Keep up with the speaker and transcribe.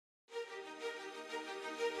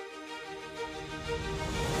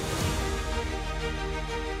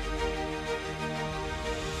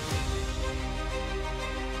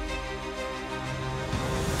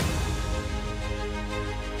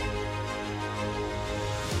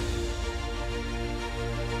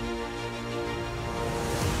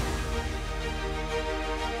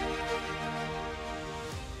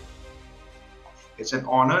It's an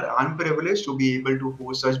honor and privilege to be able to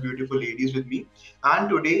host such beautiful ladies with me. And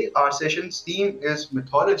today our session's theme is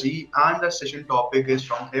mythology, and the session topic is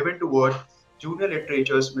from heaven to earth, junior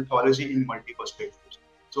literature's mythology in multi perspectives.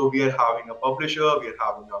 So we are having a publisher, we are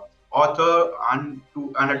having a author, and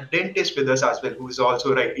a dentist with us as well, who is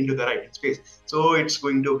also right into the writing space. So it's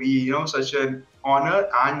going to be such an honor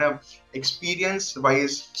and experience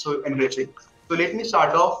wise so enriching. So let me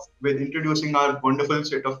start off with introducing our wonderful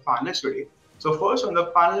set of panelists today. So first on the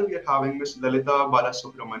panel we are having Miss Lalita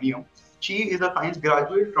Balasubramanian. She is a science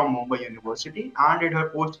graduate from Mumbai University and did her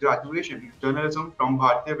post-graduation in journalism from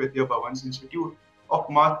Bharatiya Vidya Bhavan's Institute of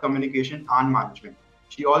Mass Communication and Management.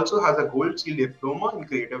 She also has a Gold Seal Diploma in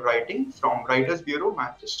Creative Writing from Writers Bureau,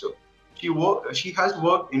 Manchester. She has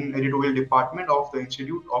worked in editorial department of the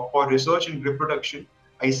for Research in Reproduction,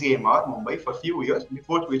 ICMR, Mumbai, for a few years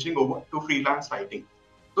before switching over to freelance writing.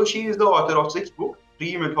 So she is the author of 6 books,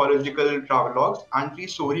 3 mythological travelogues, and 3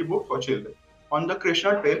 storybooks for children. On the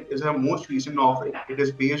Krishna Trail is her most recent novel. It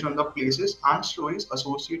is based on the places and stories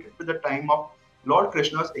associated with the time of Lord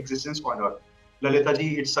Krishna's existence on earth. Lalita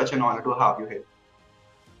ji, it's such an honor to have you here.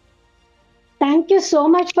 Thank you so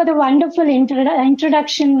much for the wonderful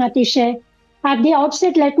introduction, Atishay. At the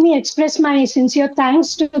outset, let me express my sincere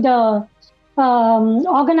thanks to the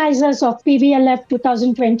organizers of PVLF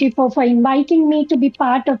 2024 for inviting me to be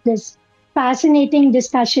part of this fascinating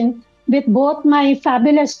discussion with both my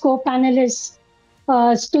fabulous co-panelists,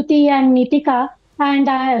 Stuti and Neetika,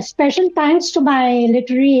 and special thanks to my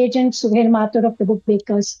literary agent, Suhail Mathur of the Book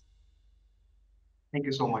Bakers. Thank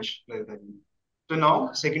you so much, Lalita ji. So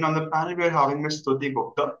now, second on the panel, we are having Ms. Stuti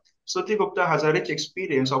Gupta. Stuti Gupta has a rich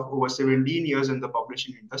experience of over 17 years in the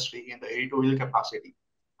publishing industry in the editorial capacity.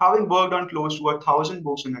 Having worked on close to 1,000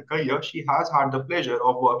 books in her career, she has had the pleasure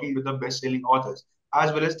of working with the best-selling authors,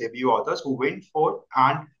 as well as debut authors who went forth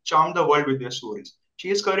and charmed the world with their stories. She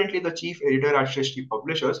is currently the chief editor at Shrishti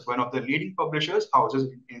Publishers, one of the leading publishers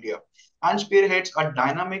houses in India, and spearheads a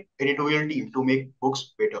dynamic editorial team to make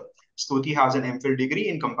books better. Stuti has an MPhil degree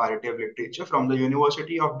in comparative literature from the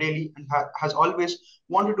University of Delhi and has always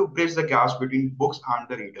wanted to bridge the gaps between books and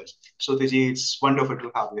the readers. Stuti, it's wonderful to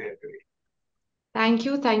have you here today. Thank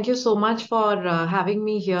you. Thank you so much for having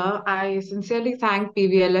me here. I sincerely thank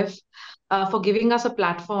PVLF for giving us a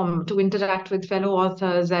platform to interact with fellow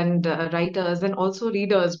authors and writers and also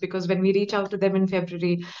readers, because when we reach out to them in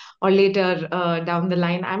February or later down the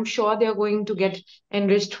line, I'm sure they're going to get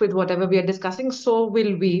enriched with whatever we are discussing. So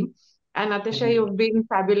will we. And Atisha, you've been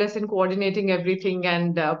fabulous in coordinating everything,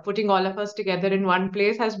 and putting all of us together in one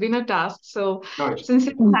place has been a task. So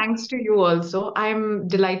sincere thanks to you also. I'm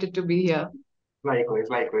delighted to be here. Likewise,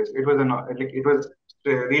 likewise. It was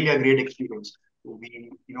really a great experience to be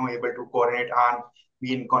able to coordinate and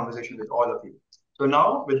be in conversation with all of you. So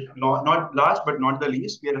now, with not last but not the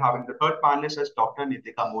least, we are having the third panelist as Dr.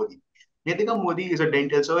 Neetika Modi. Neetika Modi is a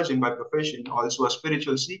dental surgeon by profession, also a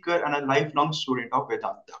spiritual seeker and a lifelong student of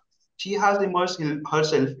Vedanta. She has immersed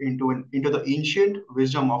herself into the ancient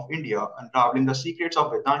wisdom of India, unraveling the secrets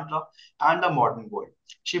of Vedanta and the modern world.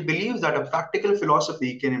 She believes that a practical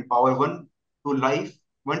philosophy can empower one to live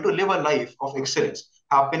a life of excellence,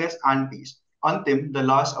 happiness, and peace. Antim, the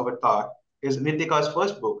last avatar, is Nitika's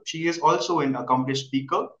first book. She is also an accomplished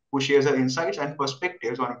speaker who shares her insights and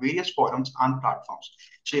perspectives on various forums and platforms.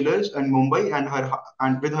 She lives in Mumbai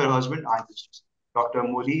and with her husband and sisters. Dr.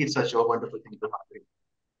 Modi, it's such a wonderful thing to have you.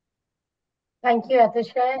 Thank you,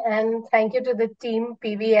 Atisha, and thank you to the team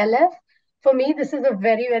PVLF. For me, this is a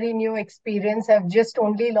very, very new experience. I've just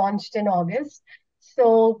only launched in August.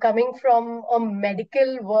 So coming from a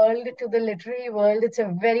medical world to the literary world, it's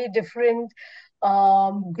a very different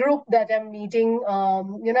group that I'm meeting.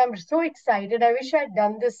 I'm so excited. I wish I'd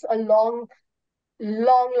done this a long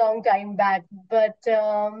time back, but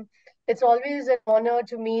it's always an honor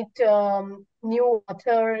to meet new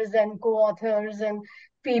authors and co-authors and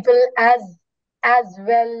people as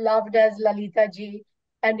well loved as Lalita ji,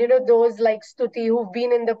 and those like Stuti who've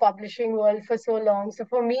been in the publishing world for so long. So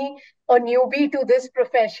for me, a newbie to this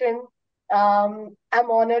profession, I'm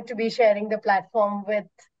honored to be sharing the platform with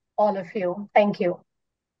all of you. Thank you.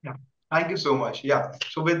 Yeah, thank you so much. Yeah,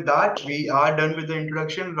 so with that, we are done with the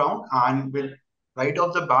introduction round, and with right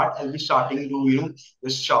off the bat, I'll be starting to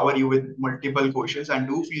just shower you with multiple questions, and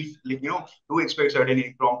do feel like do expect certain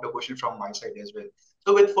impromptu questions from my side as well.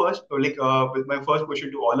 So with my first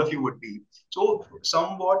question to all of you would be, so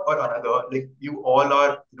somewhat or another, like you all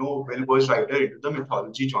are well-versed writer into the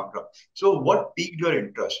mythology genre. So what piqued your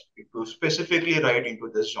interest to specifically write into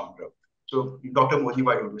this genre? So Dr. Modi,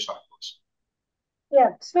 why don't you start first?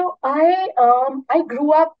 Yeah, so I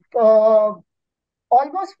grew up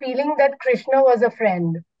almost feeling that Krishna was a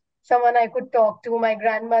friend, someone I could talk to. My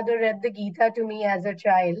grandmother read the Gita to me as a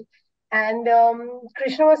child. And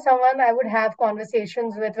Krishna was someone I would have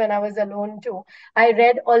conversations with when I was alone too. I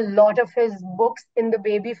read a lot of his books in the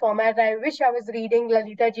baby format. I wish I was reading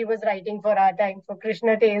Lalita ji was writing for our time for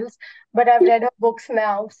Krishna Tales, but I've read her books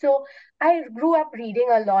now. So I grew up reading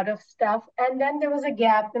a lot of stuff. And then there was a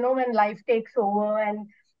gap, when life takes over and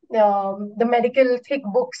the medical thick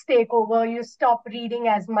books take over, you stop reading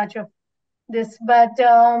as much of this. But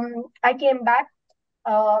I came back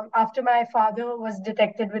after my father was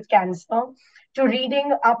detected with cancer to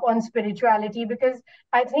reading up on spirituality because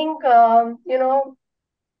I think,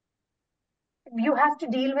 you have to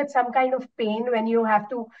deal with some kind of pain when you have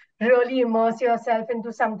to really immerse yourself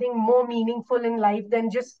into something more meaningful in life than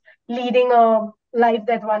just leading a life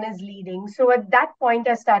that one is leading. So at that point,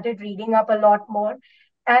 I started reading up a lot more.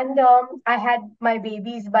 And I had my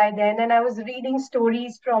babies by then, and I was reading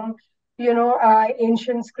stories from,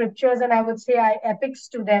 ancient scriptures, and I would say epics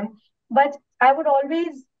to them. But I would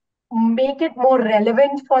always make it more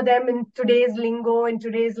relevant for them in today's lingo, in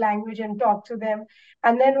today's language, and talk to them.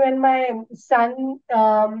 And then when my son,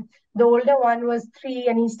 the older one, was 3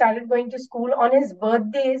 and he started going to school on his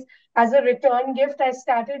birthdays, as a return gift, I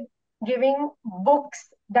started giving books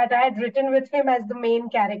that I had written with him as the main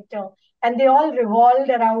character. And they all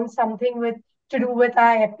revolved around something with to do with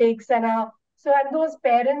our epics and our and those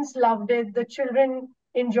parents loved it. The children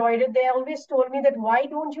enjoyed it. They always told me that why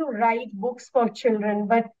don't you write books for children?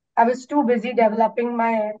 But I was too busy developing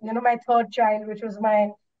my third child, which was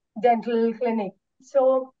my dental clinic.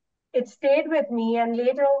 So it stayed with me. And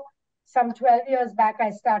later, some 12 years back,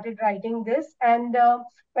 I started writing this. And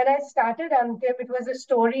when I started Antim, it was a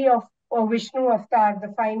story of Vishnu Avatar,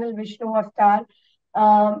 the final Vishnu Avatar.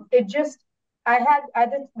 It just, I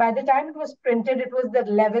had, by the time it was printed, it was the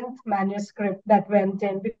 11th manuscript that went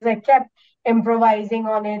in because I kept improvising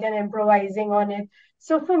on it and improvising on it.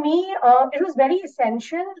 So for me, it was very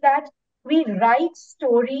essential that we write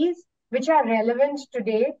stories which are relevant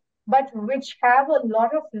today, but which have a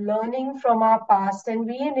lot of learning from our past. And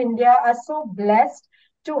we in India are so blessed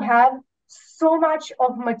to have so much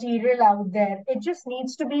of material out there. It just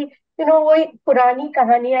needs to be, वही पुरानी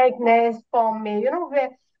कहानियां एक नए form में, where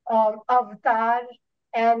Avatar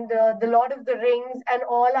and the Lord of the Rings and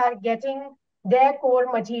all are getting their core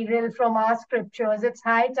material from our scriptures. It's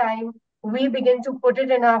high time we begin to put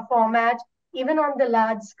it in our format, even on the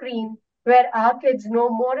large screen, where our kids know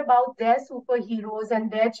more about their superheroes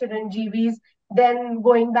and their Chiranjeevis than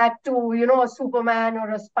going back to, a Superman or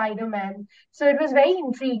a Spider-Man. So it was very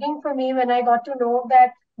intriguing for me when I got to know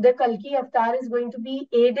that the Kalki Avatar is going to be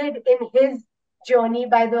aided in his journey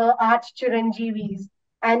by the arch Chiranjeevis.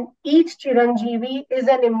 And each Chiranjeevi is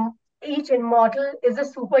each immortal is a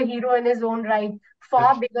superhero in his own right,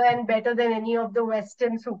 far bigger and better than any of the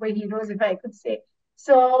Western superheroes, if I could say.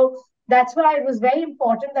 So that's why it was very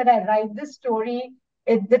important that I write this story.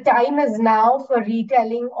 The time is now for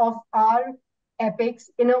retelling of our epics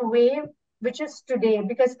in a way which is today,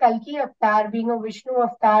 because Kalki Avatar, being a Vishnu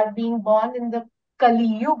Avatar, being born in the Kali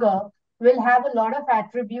Yuga, will have a lot of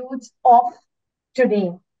attributes of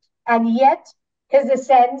today. And yet, his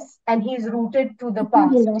essence and he's rooted to the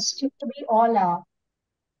past. We all are.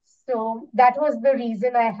 So that was the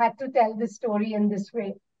reason I had to tell this story in this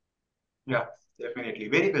way. Yeah, definitely.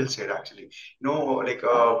 Very well said, actually.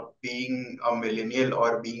 Being a millennial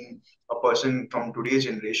or being a person from today's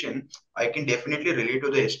generation, I can definitely relate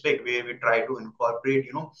to the aspect where we try to incorporate,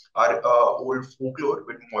 our old folklore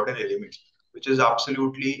with modern elements, which is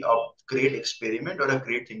absolutely a great experiment or a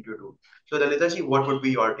great thing to do. So, Dalita ji, what would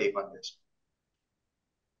be your take on this?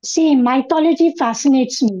 See, mythology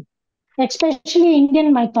fascinates me, especially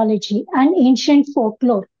Indian mythology and ancient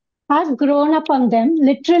folklore. I've grown up on them,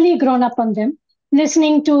 literally grown up on them,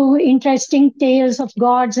 listening to interesting tales of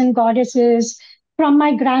gods and goddesses from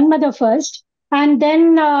my grandmother first, and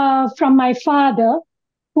then from my father,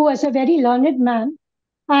 who was a very learned man.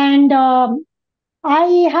 And I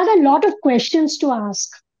had a lot of questions to ask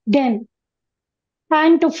then.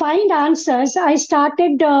 And to find answers, I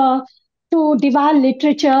started to devour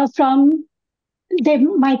literature from the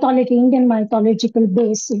mythology, Indian mythological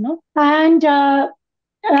base, And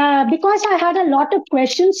because I had a lot of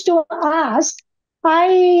questions to ask,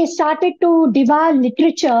 I started to devour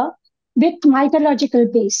literature with mythological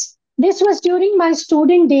base. This was during my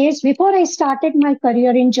student days before I started my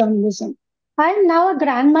career in journalism. I am now a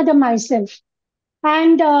grandmother myself.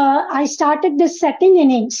 And I started this second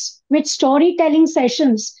innings with storytelling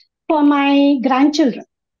sessions for my grandchildren.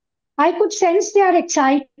 I could sense their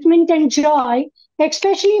excitement and joy,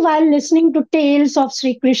 especially while listening to tales of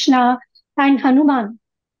Sri Krishna and Hanuman.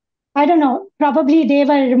 I don't know, probably they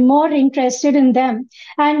were more interested in them.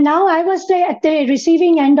 And now I was at the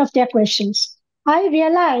receiving end of their questions. I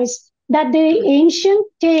realized that the ancient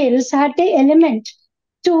tales had the element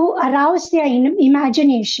to arouse their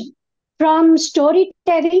imagination. From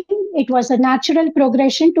storytelling, it was a natural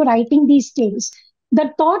progression to writing these tales.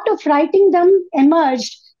 The thought of writing them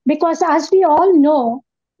emerged because, as we all know,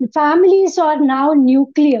 families are now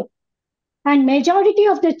nuclear, and majority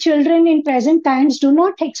of the children in present times do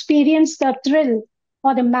not experience the thrill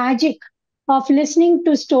or the magic of listening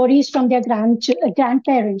to stories from their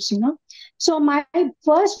grandparents, So my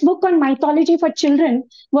first book on mythology for children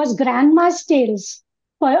was Grandma's Tales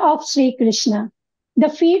of Sri Krishna. The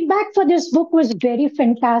feedback for this book was very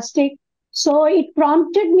fantastic. So it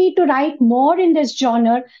prompted me to write more in this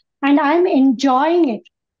genre, and I'm enjoying it.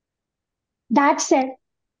 That said,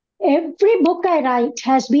 every book I write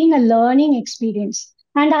has been a learning experience,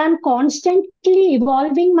 and I'm constantly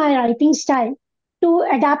evolving my writing style to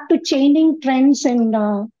adapt to changing trends in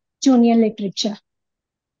junior literature.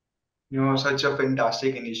 Such a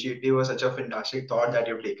fantastic initiative or such a fantastic thought that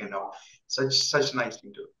you've taken now. Such nice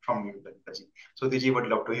thing from you, Lalita. So Diji would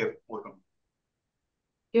love to hear more from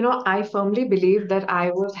I firmly believe that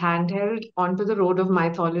I was handheld onto the road of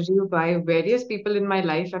mythology by various people in my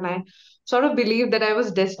life, and I sort of believe that I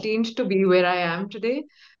was destined to be where I am today.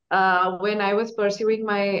 When I was pursuing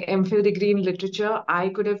my MPhil degree in literature, I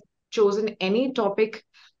could have chosen any topic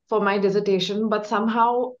for my dissertation, but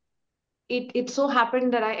somehow it so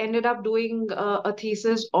happened that I ended up doing a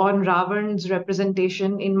thesis on Ravan's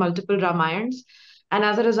representation in multiple Ramayans. And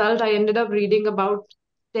as a result, I ended up reading about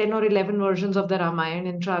 10 or 11 versions of the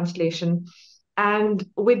Ramayana in translation. And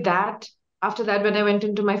with that, after that, when I went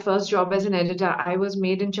into my first job as an editor, I was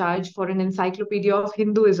made in charge for an encyclopedia of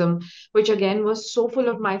Hinduism, which again was so full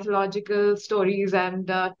of mythological stories and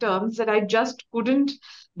terms that I just couldn't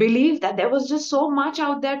believe that there was just so much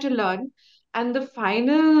out there to learn. And the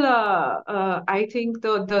final, I think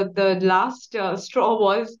the last straw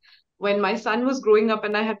was when my son was growing up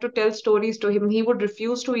and I had to tell stories to him. He would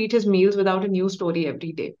refuse to eat his meals without a new story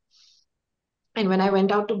every day. And when I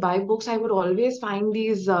went out to buy books, I would always find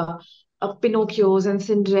these Pinocchios and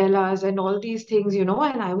Cinderellas and all these things, and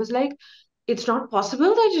I was like, it's not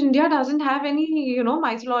possible that India doesn't have any,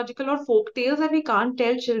 mythological or folk tales that we can't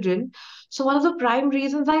tell children. So one of the prime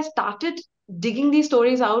reasons I started digging these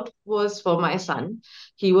stories out was for my son.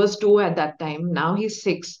 He was 2 at that time. Now he's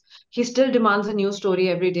 6. He still demands a new story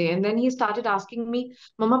every day. And then he started asking me,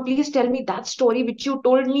 Mama, please tell me that story which you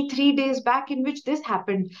told me 3 days back in which this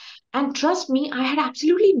happened. And trust me, I had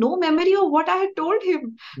absolutely no memory of what I had told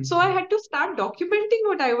him. So I had to start documenting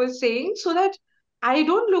what I was saying so that I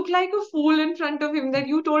don't look like a fool in front of him that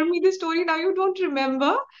you told me this story, now you don't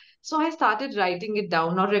remember. So I started writing it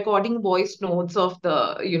down or recording voice notes of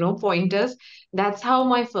the, pointers. That's how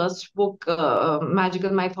my first book,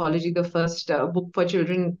 Magical Mythology, the first book for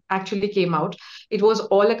children, actually came out. It was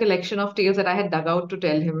all a collection of tales that I had dug out to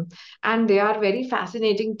tell him. And they are very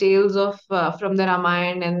fascinating tales of from the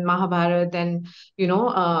Ramayana and Mahabharata and,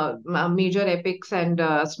 major epics and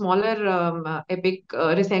smaller epic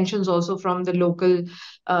recensions also from the local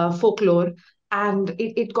folklore. And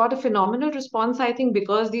it got a phenomenal response, I think,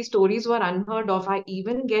 because these stories were unheard of. I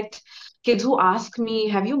even get kids who ask me,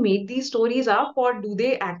 have you made these stories up or do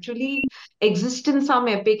they actually exist in some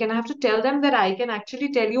epic? And I have to tell them that I can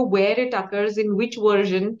actually tell you where it occurs, in which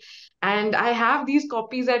version. And I have these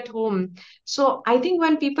copies at home. So I think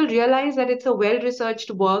when people realize that it's a well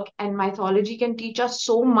researched work and mythology can teach us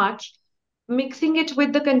so much, mixing it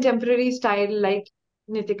with the contemporary style, like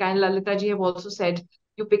Nitika and Lalita ji have also said,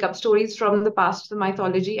 you pick up stories from the past, the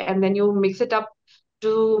mythology, and then you mix it up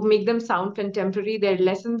to make them sound contemporary. Their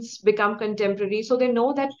lessons become contemporary, so they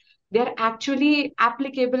know that they're actually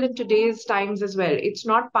applicable in today's times as well. It's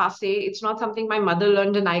not passe, it's not something my mother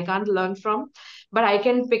learned and I can't learn from, but I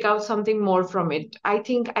can pick out something more from it. I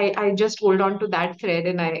think I just hold on to that thread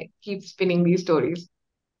and I keep spinning these stories.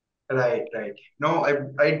 Right, right. No,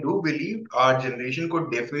 I do believe our generation could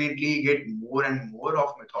definitely get more and more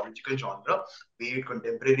of mythological genre, be it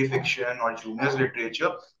contemporary fiction or juniors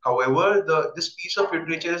literature. However, this piece of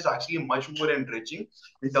literature is actually much more enriching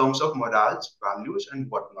in terms of morals, values, and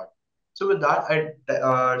whatnot. So with that,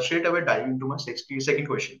 I straight away dive into my second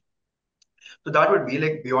question. So that would be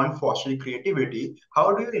like, beyond fostering creativity,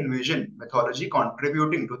 how do you envision mythology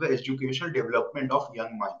contributing to the educational development of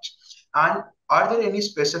young minds? And are there any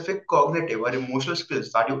specific cognitive or emotional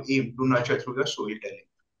skills that you aim to nurture through your storytelling?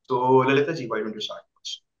 So, Lalita ji, why don't you start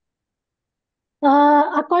first?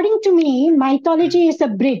 According to me, mythology is a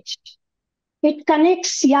bridge It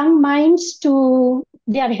connects young minds to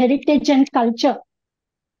their heritage and culture,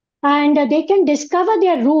 and they can discover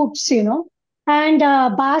their roots, and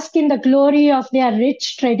bask in the glory of their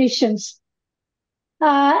rich traditions.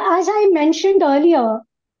 As I mentioned earlier,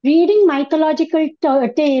 reading mythological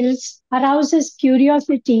tales arouses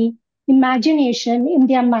curiosity, imagination in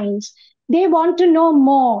their minds. They want to know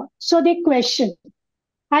more, so they question.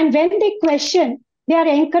 And when they question, they are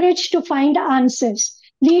encouraged to find answers,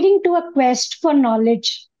 leading to a quest for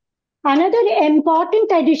knowledge. Another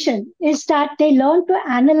important addition is that they learn to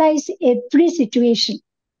analyze every situation.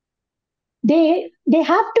 They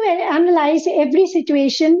have to analyze every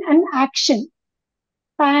situation and action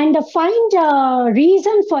and find a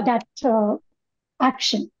reason for that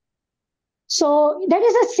action. So there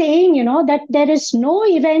is a saying, that there is no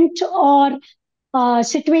event or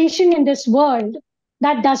situation in this world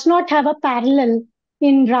that does not have a parallel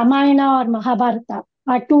in Ramayana or Mahabharata,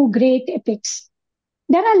 are two great epics.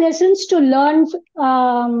 There are lessons to learn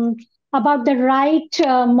about the right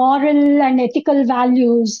moral and ethical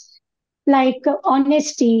values like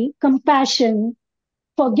honesty, compassion,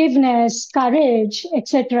 forgiveness, courage,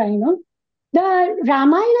 etc. The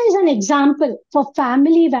Ramayana is an example for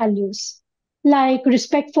family values like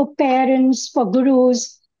respect for parents, for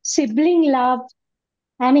gurus, sibling love.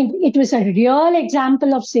 I mean, it was a real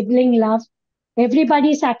example of sibling love.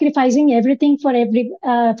 Everybody sacrificing everything for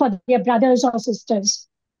their brothers or sisters.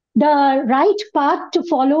 The right path to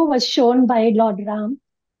follow was shown by Lord Ram.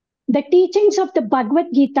 The teachings of the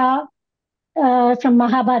Bhagavad Gita from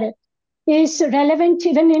Mahabharata is relevant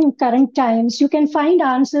even in current times. You can find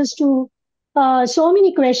answers to so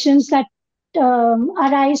many questions that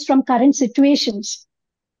arise from current situations.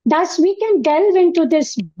 Thus, we can delve into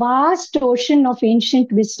this vast ocean of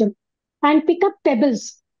ancient wisdom and pick up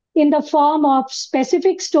pebbles in the form of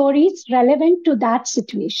specific stories relevant to that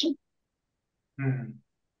situation. Hmm.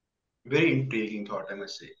 Very intriguing thought, I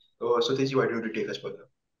must say. So, Teji, why don't you take us further?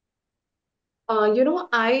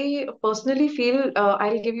 I personally feel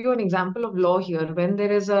I'll give you an example of law here. When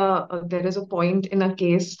there is a point in a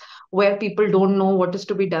case where people don't know what is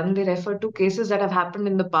to be done, they refer to cases that have happened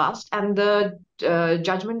in the past and the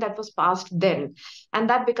judgment that was passed then, and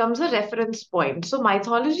that becomes a reference point. So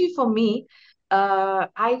mythology for me,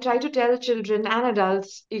 I try to tell children and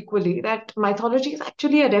adults equally that mythology is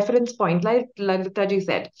actually a reference point, like Lalita ji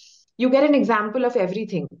said. You get an example of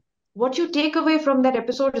everything. What you take away from that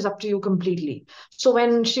episode is up to you completely. So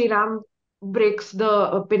when Sri Ram breaks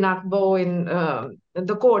the pinak bow in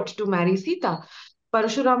the court to marry Sita,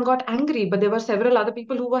 Parashuram got angry, but there were several other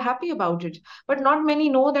people who were happy about it. But not many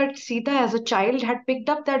know that Sita, as a child, had picked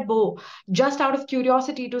up that bow just out of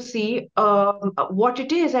curiosity to see what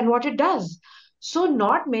it is and what it does. So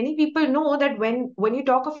not many people know that when you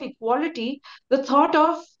talk of equality, the thought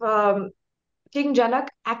of King Janak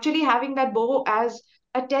actually having that bow as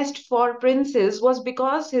a test for princes was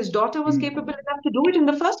because his daughter was Hmm. capable enough to do it in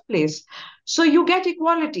the first place. So you get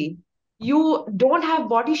equality. You don't have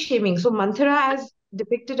body shaming. So Manthara, as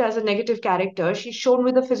depicted as a negative character, she's shown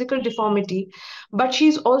with a physical deformity, but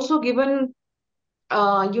she's also given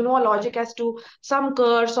a logic as to some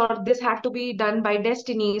curse or this had to be done by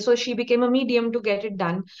destiny. So she became a medium to get it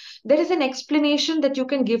done. There is an explanation that you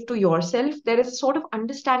can give to yourself. There is a sort of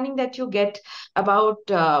understanding that you get about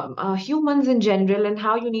humans in general and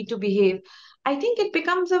how you need to behave. I think it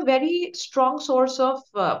becomes a very strong source of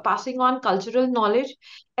passing on cultural knowledge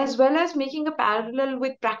as well as making a parallel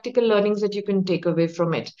with practical learnings that you can take away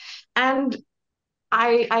from it. And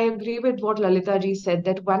I agree with what Lalita ji said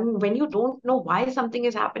that when you don't know why something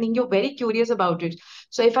is happening, you're very curious about it.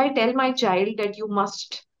 So if I tell my child that you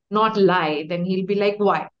must not lie, then he'll be like,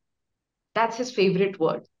 why? That's his favorite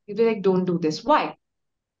word. He'll be like, don't do this. Why?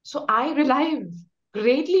 So I rely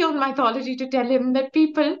greatly on mythology to tell him that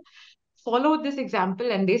people followed this example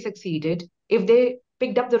and they succeeded. If they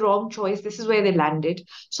picked up the wrong choice, this is where they landed.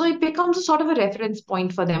 So it becomes a sort of a reference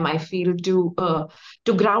point for them, I feel, to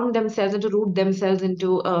ground themselves and to root themselves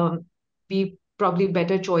into be probably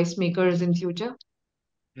better choice makers in future.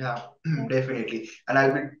 Yeah, definitely. And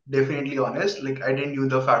I'll be definitely honest, like I didn't knew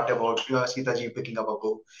the fact about Sita ji picking up a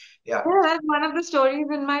bow. Yeah. Yeah, that's one of the stories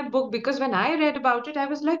in my book because when I read about it, I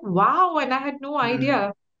was like, wow, and I had no Hmm.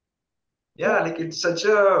 idea. Yeah, like it's such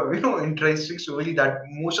a interesting story that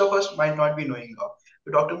most of us might not be knowing of.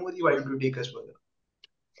 So Dr. Modi, why don't you take us further?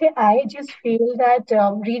 See, I just feel that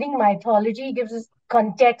reading mythology gives us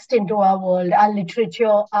context into our world, our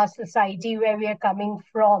literature, our society, where we are coming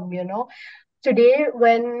from, Today,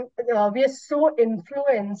 when we are so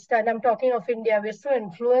influenced, and I'm talking of India, we're so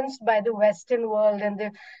influenced by the Western world and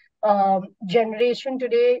the generation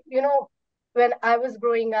today. When I was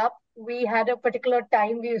growing up, we had a particular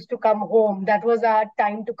time we used to come home. That was our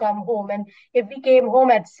time to come home. And if we came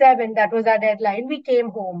home at 7, that was our deadline. We came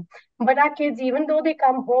home. But our kids, even though they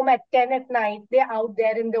come home at 10 at night, they're out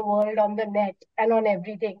there in the world on the net and on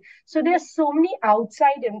everything. So there's so many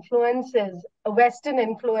outside influences, Western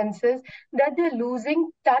influences, that they're losing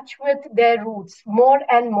touch with their roots more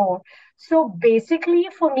and more. So basically,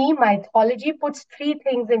 for me, mythology puts three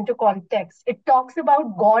things into context. It talks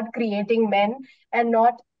about God creating men and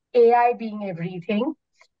not AI being everything.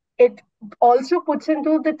 It also puts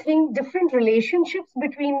into the thing different relationships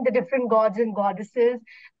between the different gods and goddesses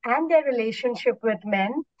and their relationship with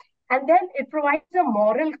men. And then it provides a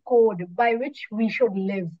moral code by which we should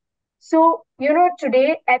live. So,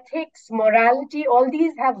 today ethics, morality, all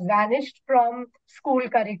these have vanished from school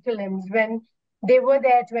curriculums. When they were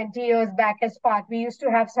there 20 years back as part, we used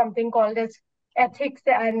to have something called as ethics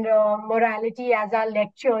and morality as our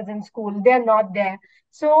lectures in school. They're not there.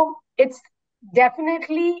 So it's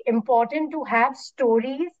definitely important to have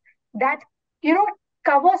stories that you know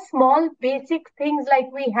cover small basic things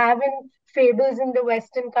like we have in fables in the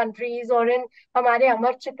western countries or in hamare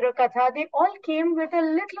amar chitra katha. They all came with a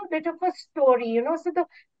little bit of a story, so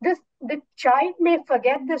the child may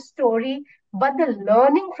forget the story, but the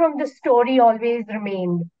learning from the story always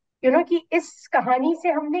remained. कि इस कहानी से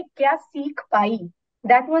हमने क्या सीख पाई.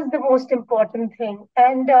 That was the most important thing.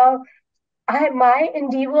 And my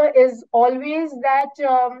endeavor is always that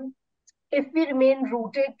if we remain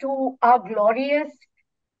rooted to our glorious,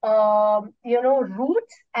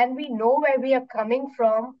 roots, and we know where we are coming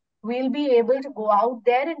from, we'll be able to go out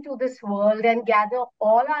there into this world and gather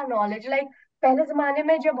all our knowledge. Like पहले जमाने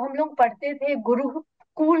में जब हम लोग पढ़ते थे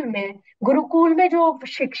गुरुकुल में जो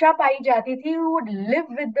शिक्षा पाई जाती थी, you would live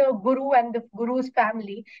with the guru and the guru's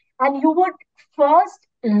family, and you would first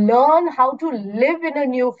learn how to live in a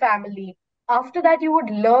new family. After that, you would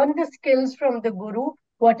learn the skills from the guru.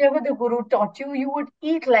 Whatever the guru taught you, you would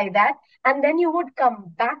eat like that. And then you would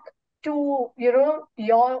come back to,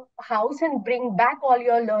 your house and bring back all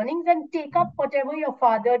your learnings and take up whatever your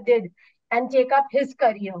father did and take up his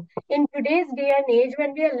career. In today's day and age,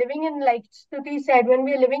 when we are living in, like Stuti said, when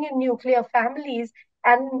we are living in nuclear families,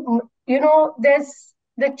 and, there's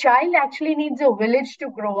the child actually needs a village to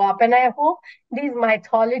grow up. And I hope these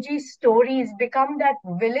mythology stories become that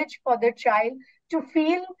village for the child to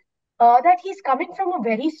feel that he's coming from a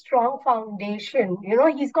very strong foundation.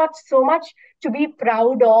 He's got so much to be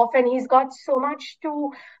proud of, and he's got so much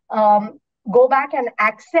to go back and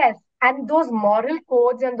access. And those moral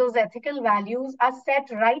codes and those ethical values are set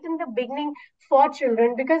right in the beginning for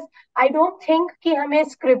children, because I don't think कि हमें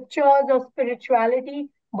scriptures or spirituality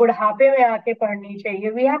बुढ़ापे में आके पढ़नी चाहिए.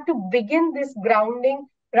 We have to begin this grounding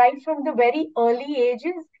right from the very early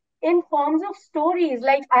ages in forms of stories.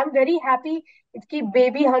 Like I'm very happy कि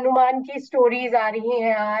baby Hanuman की stories आ रही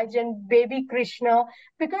हैं आज, and baby Krishna,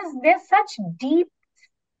 because there's such deep,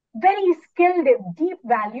 very skilled, deep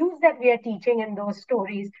values that we are teaching in those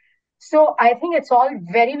stories. So I think it's all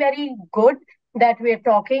very very good that we are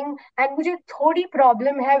talking. And मुझे थोड़ी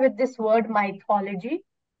problem है with this word mythology,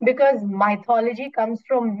 because mythology comes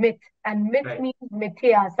from myth, and myth Right. means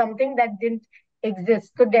mythia, something that didn't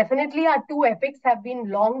exist. So definitely our two epics have been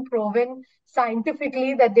long proven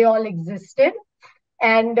scientifically that they all existed.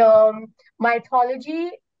 And mythology,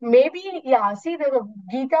 maybe, yeah, see, the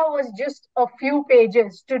Gita was just a few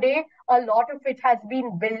pages. Today, a lot of it has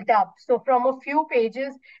been built up. So from a few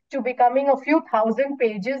pages to becoming a few thousand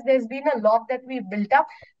pages, there's been a lot that we built up.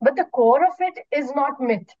 But the core of it is not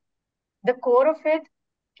myth. The core of it,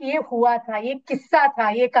 ये हुआ था, ये किस्सा था,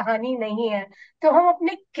 ये कहानी नहीं है. तो हम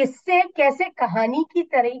अपने किस्से कैसे कहानी की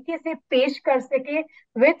तरीके से पेश कर सके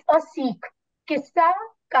विथ अ सीख. किस्सा,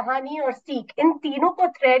 कहानी और सीख, इन तीनों को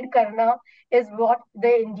थ्रेड करना is what the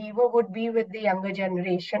endeavor would be with the younger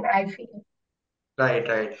generation, I feel. Right,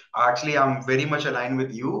 right. Actually, I'm very much aligned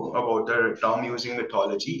with you about the term using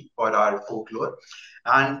mythology for our folklore,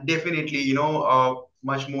 and definitely,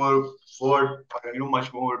 much more word,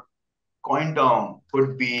 much more coin term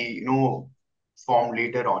could be, formed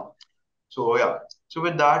later on. So yeah. So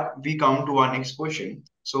with that, we come to our next question.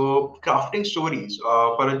 So crafting stories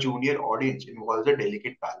for a junior audience involves a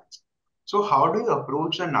delicate balance. So how do you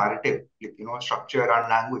approach the narrative, like structure and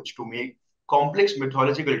language, to make complex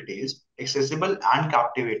mythological tales accessible and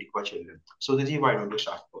captivating for children? So Diji, why don't you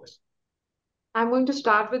start first? I'm going to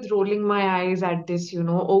start with rolling my eyes at this,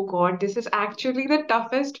 Oh God, this is actually the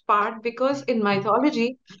toughest part because in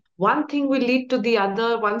mythology, one thing will lead to the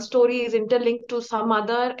other. One story is interlinked to some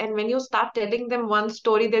other. And when you start telling them one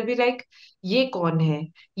story, they'll be like, ये कौन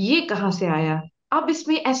है? ये कहाँ से आया? अब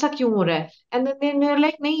इसमें ऐसा क्यों हो रहा है, एंड देन यूर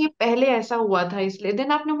लाइक नहीं ये पहले ऐसा हुआ था इसलिए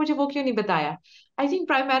देन आपने मुझे वो क्यों नहीं बताया. I think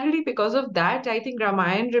primarily because of that, I think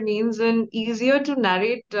Ramayan remains an easier to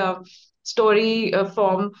narrate story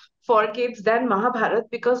form for kids than Mahabharat,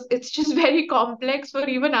 because it's just very complex for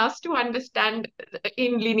even us to understand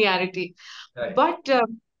in linearity. Right. But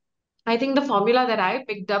I think the formula that I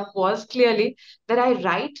picked up was clearly that I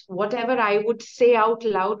write whatever I would say out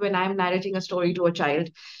loud when I'm narrating a story to a child,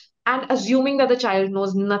 and assuming that the child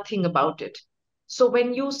knows nothing about it. So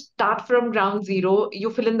when you start from ground zero, you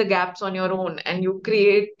fill in the gaps on your own and you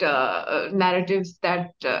create narratives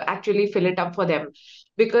that actually fill it up for them.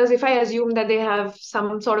 Because if I assume that they have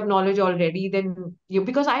some sort of knowledge already, then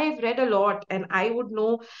because I have read a lot and I would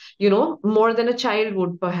know, more than a child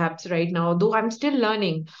would perhaps right now, though I'm still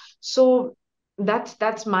learning. So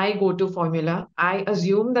that's my go-to formula. I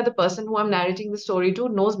assume that the person who I'm narrating the story to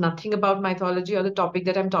knows nothing about mythology or the topic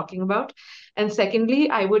that I'm talking about. And secondly,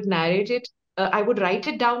 I would narrate it. I would write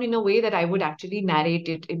it down in a way that I would actually narrate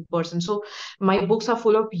it in person. So my books are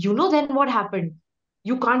full of, then what happened?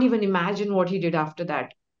 You can't even imagine what he did after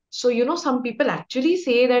that. So, some people actually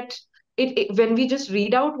say that when we just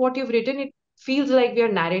read out what you've written, it feels like we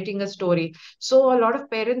are narrating a story. So a lot of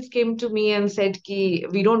parents came to me and said, Ki,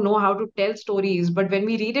 we don't know how to tell stories, but when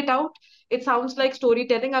we read it out, it sounds like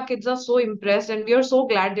storytelling. Our kids are so impressed, and we are so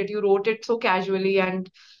glad that you wrote it so casually and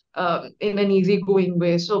in an easygoing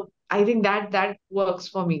way. So I think that works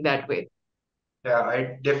for me that way. Yeah,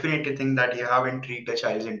 I definitely think that you have intrigued a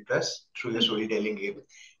child's interest through your storytelling game.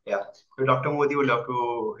 Yeah. So Dr. Modi would love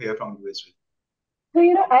to hear from you as well.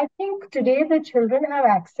 So, I think today the children have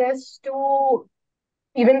access to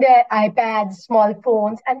even their iPads, small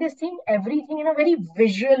phones, and they're seeing everything in a very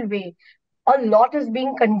visual way. A lot is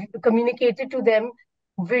being communicated to them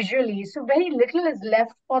visually. So very little is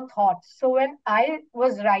left for thought. So when I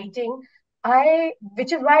was writing,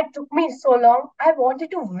 which is why it took me so long, I wanted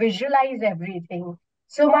to visualize everything.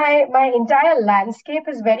 So my entire landscape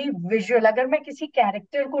is very visual. अगर मैं किसी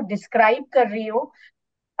character को describe कर रही हूँ,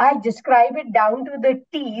 I describe it down to the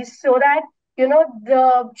T so that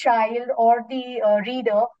the child or the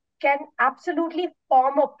reader can absolutely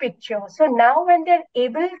form a picture. So now when they're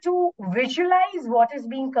able to visualize what is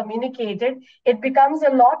being communicated, it becomes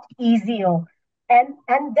a lot easier. And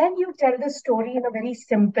then you tell the story in a very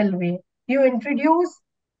simple way. You introduce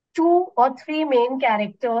two or three main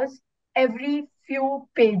characters every few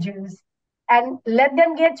pages and let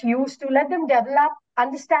them get used to, let them develop,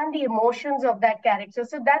 understand the emotions of that character.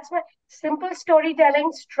 So that's why simple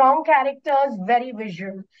storytelling, strong characters, very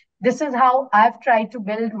visual. This is how I've tried to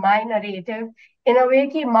build my narrative in a way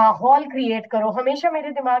कि माहौल create करो. हमेशा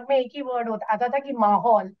मेरे दिमाग में एक ही word आता था कि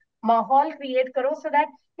माहौल create करो so that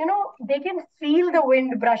they can feel the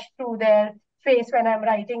wind brush through their face when I'm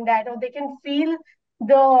writing that, or they can feel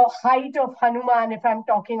the height of Hanuman if I'm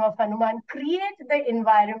talking of Hanuman. Create the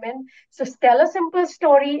environment. So tell a simple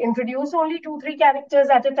story, introduce only two, three characters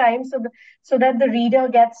at a time so that the reader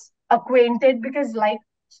gets acquainted. Because like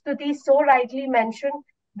Stuti so rightly mentioned,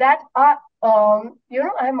 that our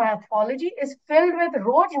mythology is filled with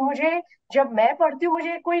रोज मुझे जब मैं पढ़ती हूँ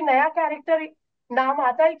मुझे कोई नया character नाम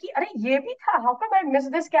आता है कि अरे ये भी था, how come I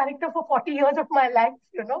missed this character for 40 years of my life.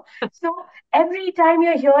 So every time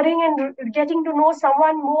you're hearing and getting to know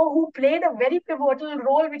someone more who played a very pivotal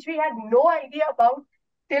role which we had no idea about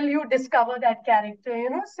till you discover that character.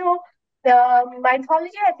 So the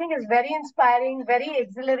mythology I think is very inspiring, very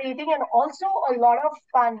exhilarating, and also a lot of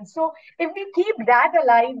fun. So if we keep that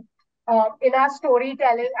alive in our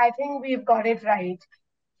storytelling, I think we've got it right.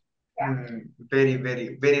 Yeah. Very,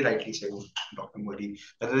 very, very rightly said, Dr. Modi.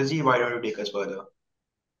 Lalita, why don't you take us further?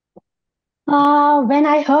 When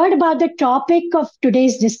I heard about the topic of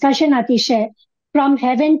today's discussion, Atishay, from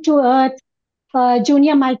heaven to earth,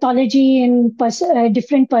 junior mythology in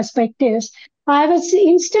different perspectives, I was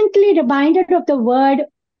instantly reminded of the word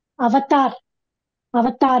avatar,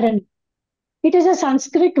 avataran. It is a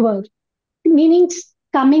Sanskrit word meaning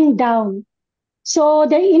coming down. So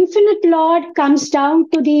the infinite Lord comes down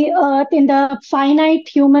to the earth in the finite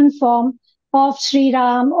human form of Sri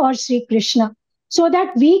Ram or Sri Krishna, so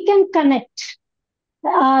that we can connect,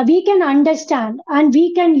 we can understand, and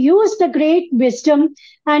we can use the great wisdom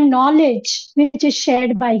and knowledge which is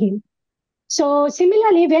shared by him. So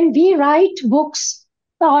similarly, when we write books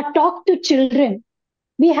or talk to children,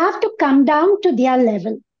 we have to come down to their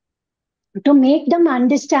level to make them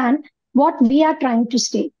understand what we are trying to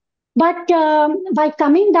say. But by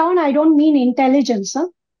coming down, I don't mean intelligence,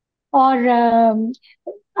 or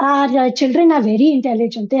our children are very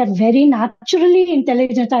intelligent. They are very naturally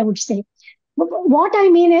intelligent, I would say. What I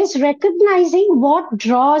mean is recognizing what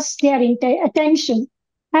draws their attention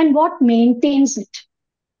and what maintains it.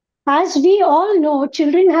 As we all know,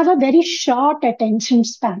 children have a very short attention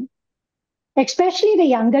span, especially the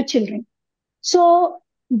younger children. So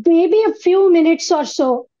maybe a few minutes or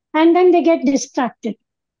so, and then they get distracted.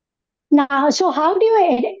 Now, so how do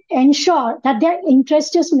you ensure that their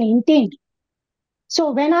interest is maintained?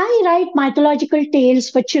 So when I write mythological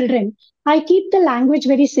tales for children, I keep the language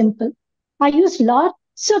very simple. I use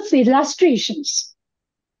lots of illustrations.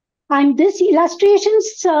 And these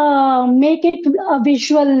illustrations make it a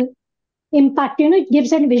visual impact. It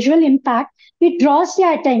gives a visual impact. It draws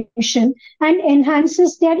their attention and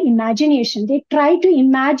enhances their imagination. They try to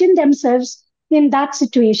imagine themselves in that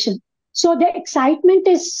situation. So the excitement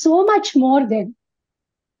is so much more then.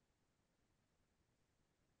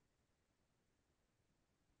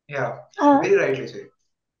 Yeah, very rightly said.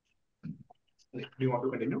 Do you want to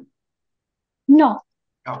continue? No.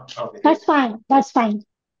 Oh, okay. That's fine. That's fine.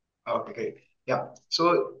 Okay, great. Yeah.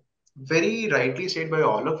 So very rightly said by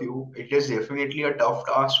all of you, it is definitely a tough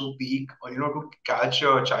task to peak or to catch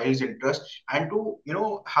a child's interest and to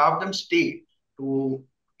have them stay, to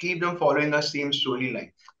keep them following the same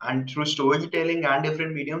storyline. And through storytelling and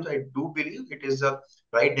different mediums, I do believe it is the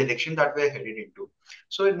right direction that we're headed into.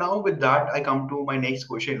 So now with that, I come to my next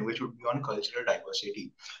question, which would be on cultural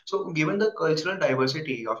diversity. So given the cultural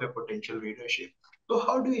diversity of your potential readership, so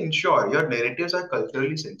how do you ensure your narratives are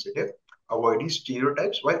culturally sensitive, avoiding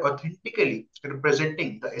stereotypes while authentically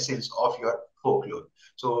representing the essence of your folklore?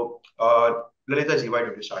 So, Lalita ji, why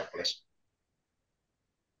don't you start first?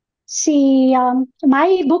 See,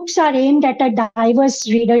 my books are aimed at a diverse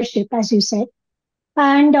readership, as you said.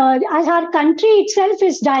 And as our country itself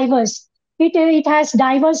is diverse, it has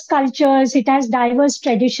diverse cultures, it has diverse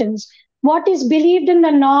traditions. What is believed in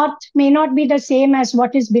the North may not be the same as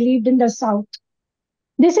what is believed in the South.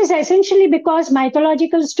 This is essentially because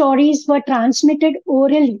mythological stories were transmitted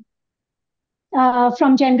orally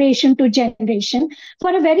from generation to generation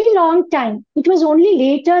for a very long time. It was only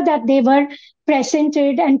later that they were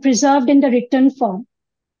presented and preserved in the written form.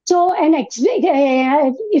 So,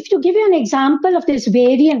 if to give you an example of this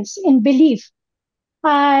variance in belief,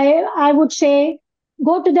 I would say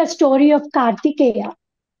go to the story of Kartikeya,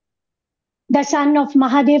 the son of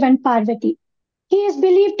Mahadev and Parvati. He is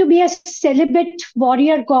believed to be a celibate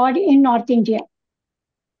warrior god in North India,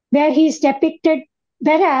 where he is depicted.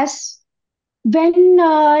 Whereas when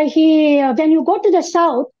you go to the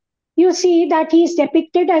south, you see that he is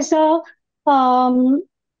depicted as um,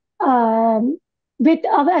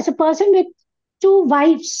 as a person with two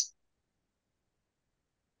wives.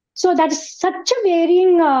 So that's such a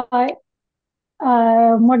varying.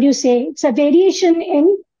 What do you say? It's a variation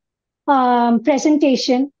in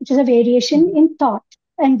presentation, which is a variation in thought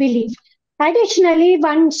and belief. Additionally,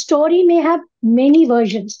 one story may have many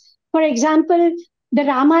versions. For example, the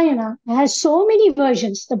Ramayana has so many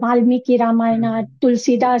versions. The Valmiki Ramayana,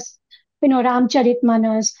 Tulsidas,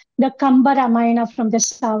 Ramcharitmanas, the Kamba Ramayana from the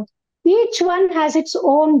south. Each one has its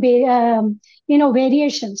own,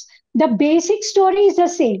 variations. The basic story is the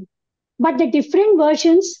same, but the different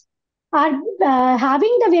versions are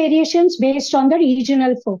having the variations based on the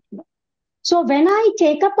regional folklore. So when I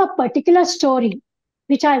take up a particular story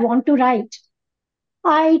which I want to write,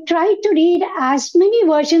 I try to read as many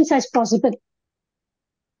versions as possible.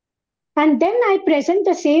 And then I present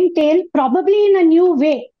the same tale, probably in a new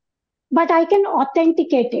way, but I can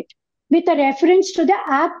authenticate it with a reference to the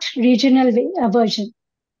apt regional version.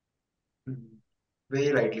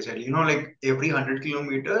 Very rightly said. Like every 100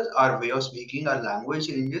 kilometers, our way of speaking, our language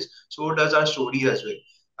changes, so does our story as well.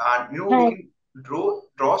 And we Right. can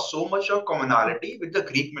draw so much of commonality with the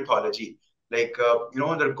Greek mythology. Like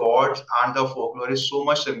the gods and the folklore is so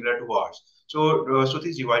much similar to ours. So,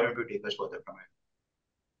 Stuti, why don't you take us further from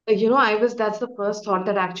That's the first thought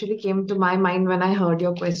that actually came to my mind when I heard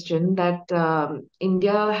your question, that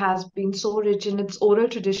India has been so rich in its oral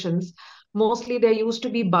traditions. Mostly there used to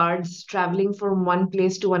be bards traveling from one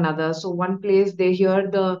place to another. So one place they hear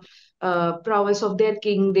the prowess of their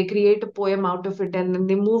king, they create a poem out of it, and then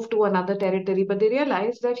they move to another territory. But they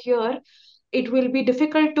realize that here it will be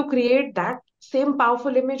difficult to create that same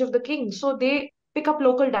powerful image of the king. So they pick up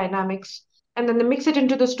local dynamics and then they mix it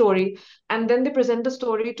into the story, and then they present the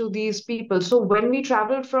story to these people. So when we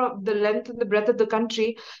travel from the length and the breadth of the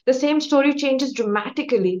country, the same story changes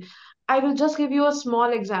dramatically. I will just give you a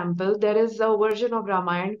small example. There is a version of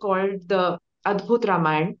Ramayana called the Adbhut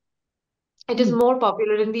Ramayana. It is more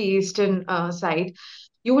popular in the eastern side.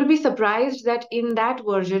 You will be surprised that in that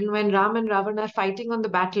version, when Ram and Ravan are fighting on the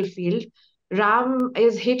battlefield, Ram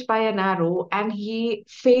is hit by an arrow and he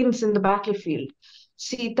faints in the battlefield.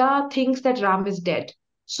 Sita thinks that Ram is dead.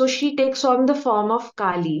 So she takes on the form of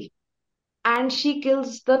Kali and she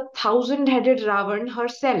kills the thousand-headed Ravan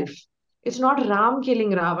herself. It's not Ram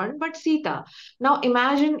killing Ravan, but Sita. Now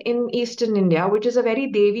imagine in Eastern India, which is a very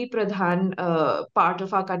Devi Pradhan part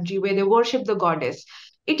of our country where they worship the goddess.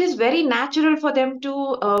 It is very natural for them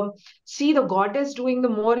to see the goddess doing the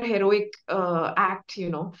more heroic act, you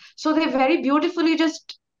know. So they very beautifully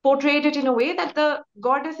just portrayed it in a way that the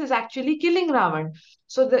goddess is actually killing Ravan.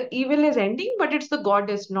 So the evil is ending, but it's the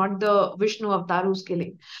goddess, not the Vishnu avatar who's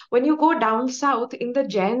killing. When you go down south in the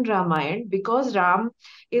Jain Ramayana, because Ram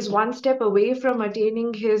is one step away from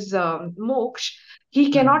attaining his moksha,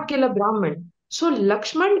 he cannot kill a Brahmin. So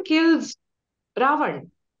Lakshman kills Ravan.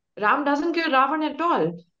 Ram doesn't kill Ravan at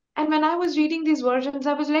all. And when I was reading these versions,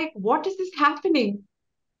 I was like, what is this happening?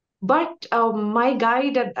 But my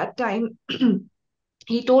guide at that time,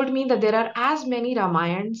 he told me that there are as many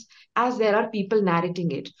Ramayans as there are people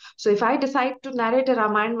narrating it. So if I decide to narrate a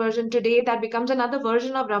Ramayana version today, that becomes another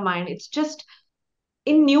version of Ramayana. It's just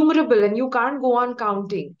innumerable and you can't go on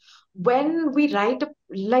counting. When we write,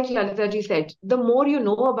 like Lalita ji said, the more you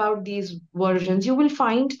know about these versions, you will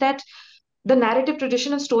find that the narrative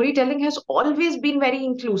tradition of storytelling has always been very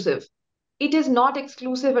inclusive. It is not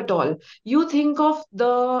exclusive at all. You think of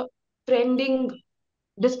the trending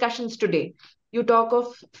discussions today. You talk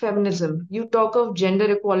of feminism, you talk of gender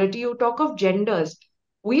equality, you talk of genders.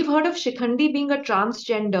 We've heard of Shikhandi being a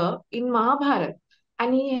transgender in Mahabharata,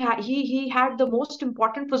 and he had the most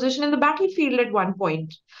important position in the battlefield at one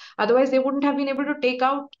point. Otherwise, they wouldn't have been able to take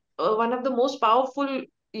out one of the most powerful,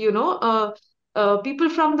 you know, people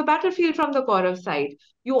from the battlefield from the Kaurav side.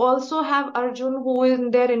 You also have Arjun, who in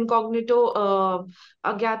their incognito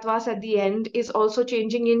Agyatwas at the end is also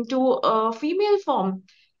changing into a female form.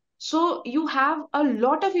 So you have a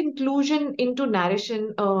lot of inclusion into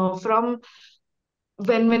narration from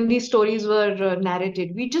when these stories were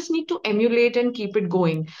narrated. We just need to emulate and keep it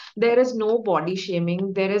going. There is no body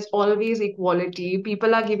shaming. There is always equality.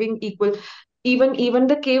 People are giving equal. Even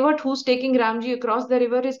the Kevat who's taking Ramji across the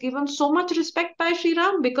river is given so much respect by Sri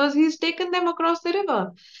Ram because he's taken them across the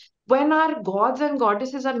river. When our gods and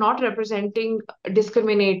goddesses are not representing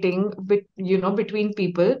discriminating between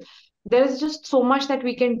people, there is just so much that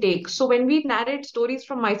we can take. So when we narrate stories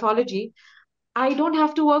from mythology, I don't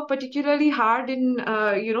have to work particularly hard in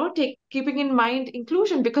keeping in mind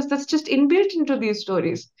inclusion because that's just inbuilt into these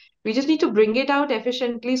stories. We just need to bring it out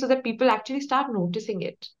efficiently so that people actually start noticing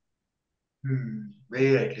it.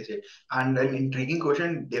 Very rightly said. And an intriguing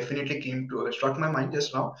question definitely came to struck my mind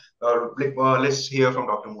just now. Let's hear from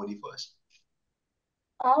Dr. Modi first.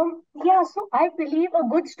 Yeah, so I believe a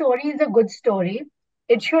good story is a good story.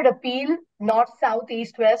 It should appeal north, south,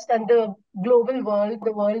 east, west, and the global world.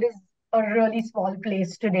 The world is a really small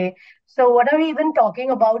place today. So, what are we even talking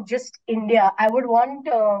about? Just India. I would want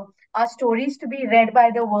our stories to be read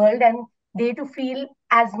by the world and they to feel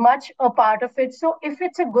as much a part of it. So, if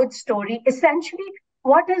it's a good story, essentially,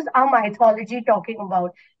 what is our mythology talking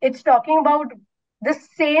about? It's talking about the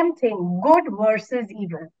same thing, good versus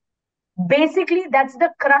evil. Basically, that's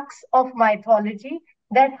the crux of mythology,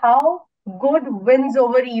 that how good wins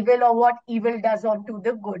over evil or what evil does onto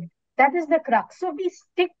the good. That is the crux. So we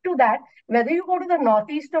stick to that. Whether you go to the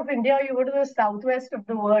northeast of India or you go to the southwest of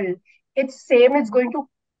the world, it's same. It's going to,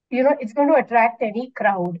 it's going to attract any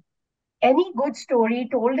crowd. Any good story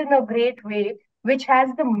told in a great way, which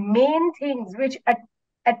has the main things which at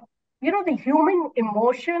the human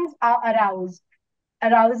emotions are aroused,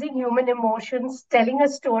 arousing human emotions, telling a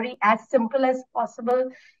story as simple as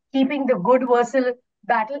possible, keeping the good versus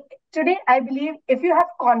battle. Today, I believe if you have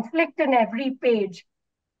conflict in every page,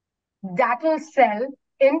 that will sell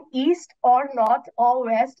in East or North or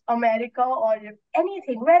West, America or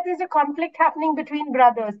anything where there's a conflict happening between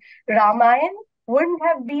brothers. Ramayana wouldn't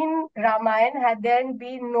have been Ramayana had there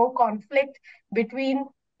been no conflict between,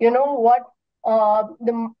 what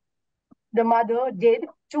the mother did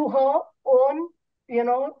to her own,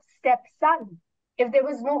 stepson, if there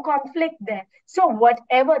was no conflict there. So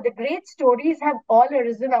whatever, the great stories have all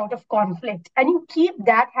arisen out of conflict. And you keep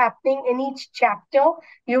that happening in each chapter,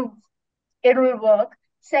 it will work.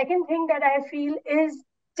 Second thing that I feel is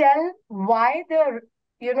tell why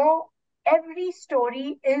every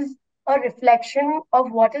story is a reflection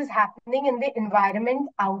of what is happening in the environment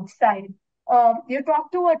outside. You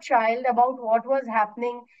talk to a child about what was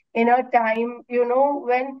happening in a time,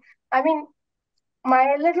 when, I mean,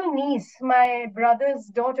 my little niece, my brother's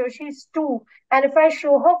daughter, she's 2. And if I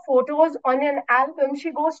show her photos on an album,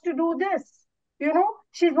 she goes to do this.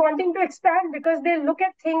 she's wanting to expand because they look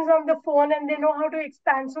at things on the phone and they know how to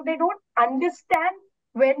expand. So they don't understand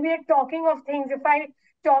when we are talking of things. If I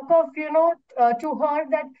talk of, to her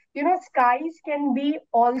that, skies can be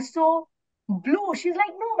also blue. She's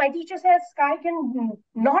like, no, my teacher says sky can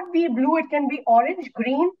not be blue. It can be orange,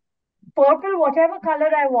 green, purple, whatever color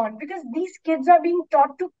I want, because these kids are being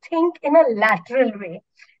taught to think in a lateral way.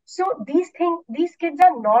 So these kids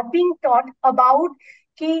are not being taught about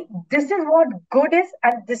ki, this is what good is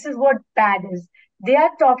and this is what bad is. They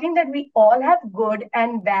are talking that we all have good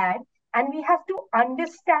and bad, and we have to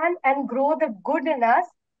understand and grow the good in us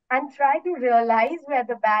and try to realize where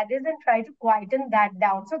the bad is and try to quieten that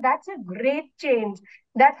down. So that's a great change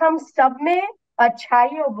that हम सब में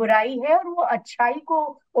अच्छाई और बुराई है, और वो अच्छाई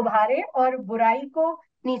को उभारे और बुराई को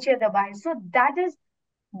नीचे दबाए. So that is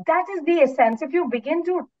the essence. If you begin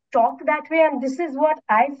to talk that way, and this is what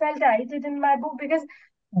I felt I did in my book, because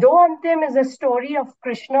though Antim is a story of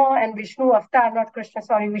Krishna and Vishnu avatar, not Krishna,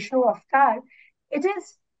 sorry, Vishnu avatar, it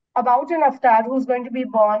is about an avatar who's going to be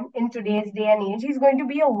born in today's day and age. He's going to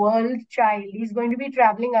be a world child. He's going to be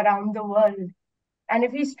traveling around the world. And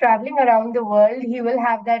if he's traveling around the world, he will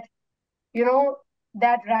have that,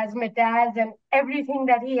 that razzmatazz and everything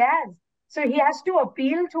that he has. So he has to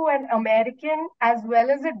appeal to an American as well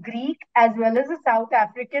as a Greek, as well as a South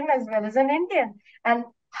African, as well as an Indian. And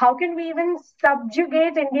how can we even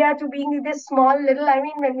subjugate India to being this small little? I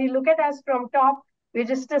mean, when we look at us from top, we're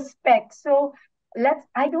just a speck. So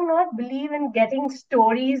I do not believe in getting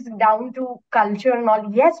stories down to culture and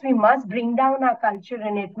all. Yes, we must bring down our culture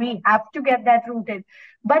in it. We have to get that rooted.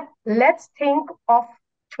 But let's think of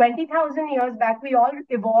 20,000 years back, we all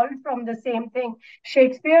evolved from the same thing.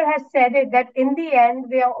 Shakespeare has said it that in the end,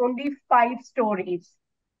 there are only 5 stories.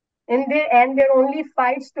 In the end, there are only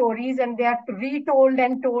 5 stories, and they are retold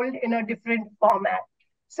and told in a different format.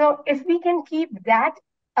 So if we can keep that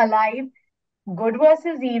alive, good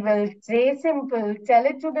versus evil, say simple, tell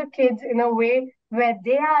it to the kids in a way where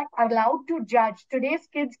they are allowed to judge. Today's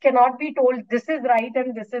kids cannot be told this is right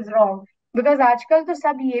and this is wrong. Because आजकल तो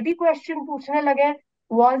सब ये भी question पूछने लगे,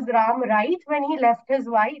 was Ram right when he left his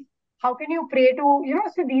wife? How can you pray to,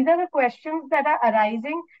 so these are the questions that are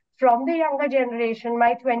arising from the younger generation.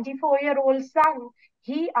 My 24-year-old son,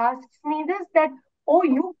 he asks me this, that, oh,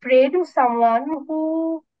 you pray to someone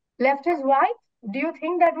who left his wife? Do you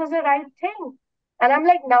think that was the right thing? And I'm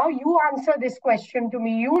like, now you answer this question to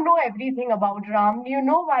me. You know everything about Ram. You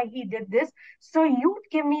know why he did this. So you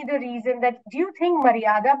give me the reason that, do you think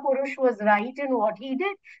Maryada Purush was right in what he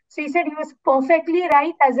did? So he said he was perfectly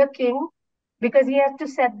right as a king because he has to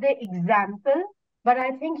set the example. But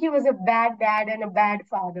I think he was a bad dad and a bad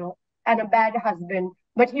father and a bad husband.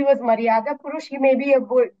 But he was Maryada Purush. He may be a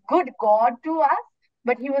good God to us,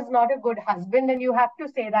 but he was not a good husband. And you have to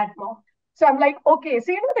say that more. So I'm like, okay,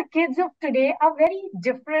 so the kids of today are very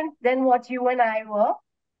different than what you and I were.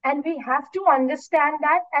 And we have to understand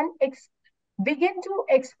that and begin to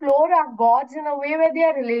explore our gods in a way where they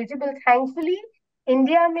are relatable. Thankfully,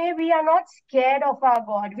 India we are not scared of our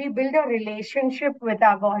God. We build a relationship with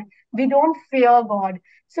our God. We don't fear God.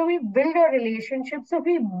 So we build a relationship. So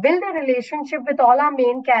we build a relationship with all our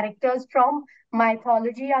main characters from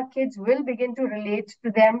mythology. Our kids will begin to relate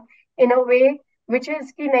to them in a way which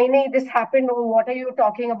is ki nahi, this happened, oh, what are you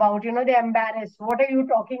talking about? They're embarrassed. What are you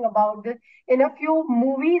talking about? In a few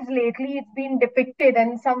movies lately, it's been depicted,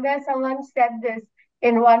 and somewhere someone said this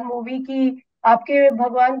in one movie ki आपके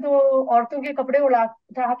भगवान तो औरतों के कपड़े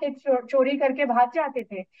उठा के चोरी करके भाग जाते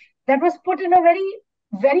थे. That was put in a very,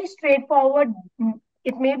 very straightforward,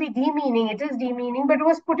 it may be demeaning, it is demeaning, but it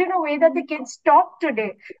was put in a way that the kids talk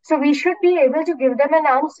today. So we should be able to give them an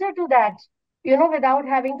answer to that. Without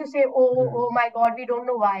having to say, oh my God, we don't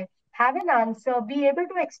know why. Have an answer, be able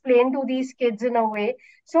to explain to these kids in a way.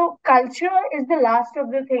 So culture is the last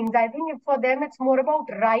of the things. I think for them, it's more about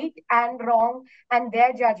right and wrong and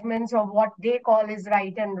their judgments of what they call is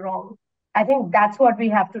right and wrong. I think that's what we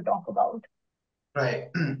have to talk about. Right.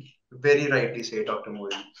 Very rightly said, Dr.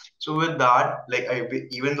 Modi. So with that,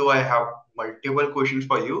 even though I have multiple questions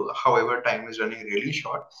for you, however, time is running really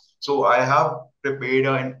short. So I have prepared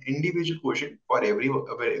an individual question for every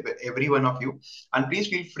one of you, and please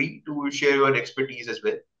feel free to share your expertise as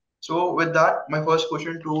well. So with that, my first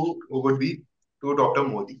question would be to Dr.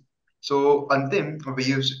 Modi. So Antim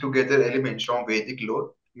weaves together elements from Vedic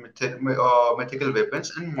lore, mythical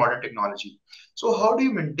weapons, and modern technology. So, how do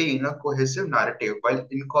you maintain a cohesive narrative while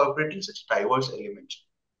incorporating such diverse elements?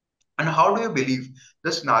 And how do you believe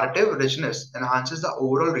this narrative richness enhances the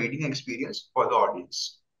overall reading experience for the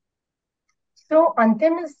audience? So,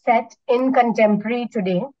 Antim is set in contemporary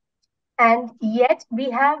today, and yet we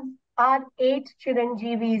have are 8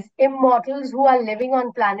 Chiranjeevis, immortals who are living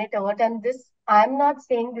on planet Earth. And this, I'm not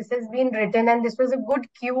saying this has been written, and this was a good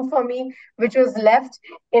cue for me, which was left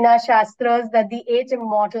in our Shastras, that the 8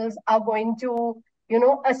 immortals are going to,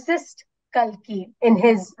 assist Kalki in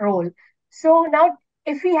his role. So now,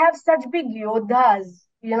 if we have such big yodhas,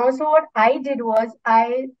 so what I did was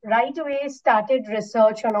I right away started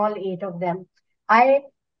research on all 8 of them. I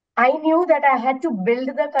I knew that I had to build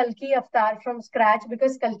the Kalki Avatar from scratch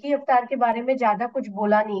because Kalki Avatar के बारे में ज़्यादा कुछ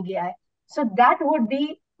बोला नहीं गया है. So that would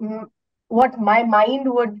be what my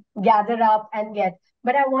mind would gather up and get.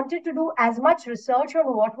 But I wanted to do as much research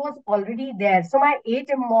on what was already there. So my 8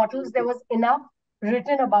 immortals, there was enough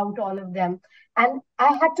written about all of them. And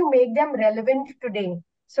I had to make them relevant today.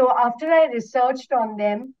 So after I researched on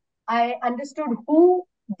them, I understood who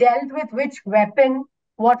dealt with which weapon,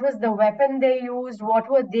 what was the weapon they used, what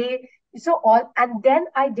were they. So all, and then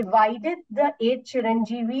I divided the 8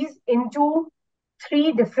 Chiranjeevis into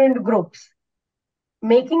 3 different groups,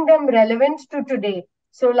 making them relevant to today.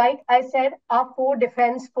 So, like I said, our 4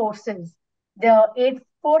 defense forces.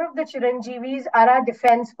 Four of the Chiranjeevis are our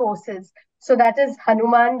defense forces. So that is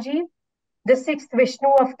Hanumanji, the 6th Vishnu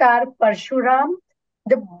avatar Parshuram,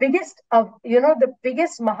 the biggest of the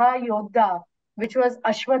biggest Mahayodha, which was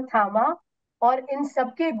Ashwathama, or in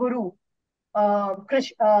sabke guru,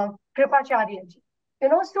 Kripacharya ji.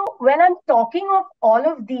 So when I'm talking of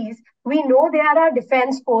all of these, we know they are our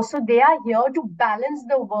defense force. So they are here to balance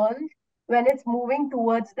the world when it's moving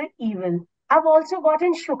towards the evil. I've also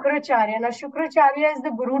gotten Shukracharya. Now, Shukracharya is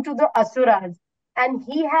the guru to the Asuras. And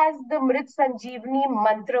he has the Mrit Sanjeevani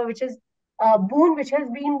mantra, which is a boon which has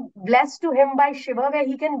been blessed to him by Shiva, where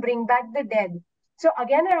he can bring back the dead. So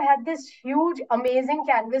again, I had this huge, amazing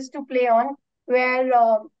canvas to play on where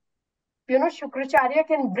Shukracharya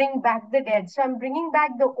can bring back the dead. So I'm bringing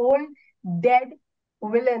back the old dead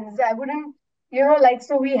villains. I wouldn't,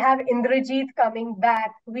 so we have Indrajit coming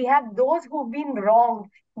back. We have those who've been wronged.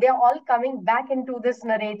 They're all coming back into this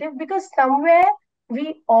narrative because somewhere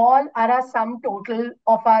we all are a sum total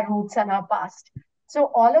of our roots and our past. So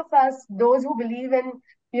all of us, those who believe in,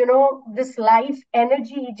 this life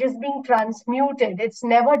energy just being transmuted, it's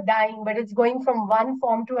never dying, but it's going from one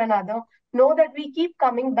form to another, know that we keep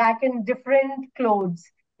coming back in different clothes.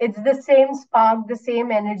 It's the same spark, the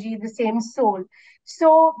same energy, the same soul.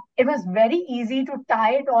 So it was very easy to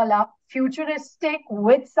tie it all up, futuristic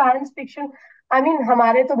with science fiction. I mean,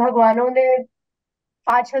 हमारे तो भगवानों ने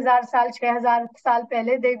 5,000 साल 6,000 साल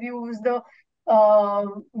पहले they've used the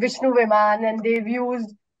Vishnu Viman, and they've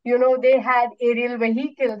used, they had aerial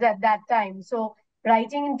vehicles at that time. So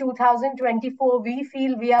writing in 2024, we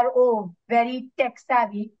feel we are very tech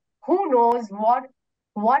savvy. Who knows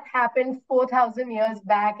what happened 4,000 years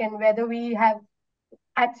back, and whether we have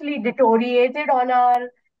actually deteriorated on our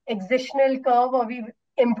existential curve or we've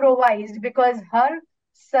improvised, because her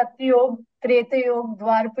सतयुग त्रेतयुग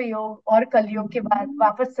द्वारपयुग और कलयुग के बाद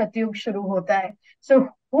वापस सतयुग शुरू होता है. So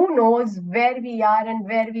who knows where we are and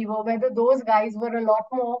where we were, whether those guys were a lot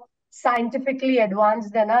more scientifically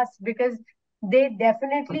advanced than us, because they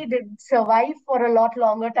definitely did survive for a lot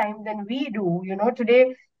longer time than we do.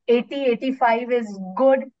 Today 80, 85 is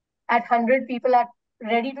good. At 100, people are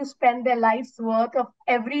ready to spend their life's worth of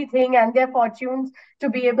everything and their fortunes to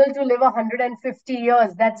be able to live 150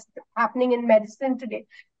 years. That's happening in medicine today.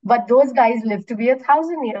 But those guys lived to be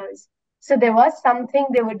 1,000 years. So there was something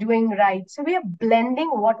they were doing right. So we are blending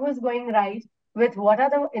what was going right with what are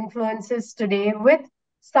the influences today, with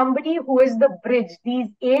somebody who is the bridge, these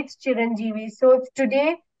 8 Chiranjeevis. So if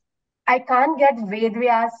today I can't get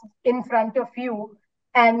Vedvyas in front of you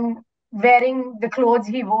and wearing the clothes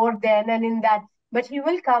he wore then and in that, but he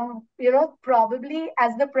will come, probably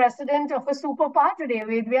as the president of a superpower today.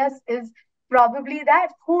 Vedvyas is probably that.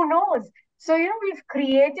 Who knows? So, we've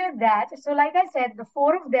created that. So, like I said, the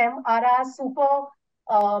 4 of them are our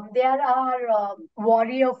they are our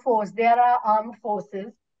warrior force. They are our armed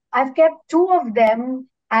forces. I've kept 2 of them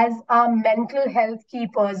as our mental health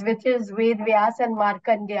keepers, which is Vedvyas and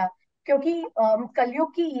Markandeya. क्योंकि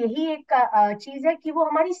कलयुग की यही एक चीज है कि वो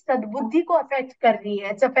हमारी सद्बुद्धि को अफेक्ट कर रही है.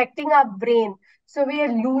 It's affecting our brain. So we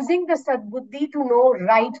are losing the sadbuddhi to know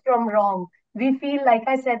right from wrong. We feel, like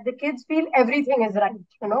I said, the kids feel everything is right,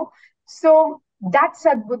 So that's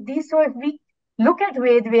sadbuddhi. So if we look at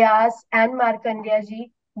Vedvyas and Markandeya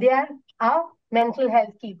ji, they are our mental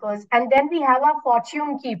health keepers. And then we have our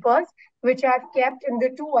fortune keepers, which are kept in the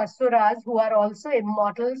 2 asuras who are also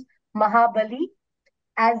immortals, Mahabali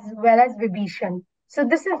as well as Vibhishan. So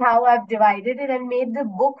this is how I've divided it and made the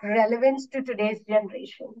book relevant to today's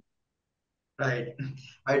generation. Right.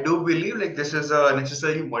 I do believe like this is a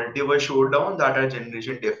necessary multiverse showdown that our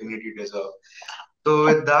generation definitely deserves. So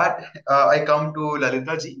with that, I come to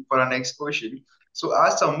Lalita ji for our next question. So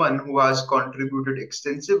as someone who has contributed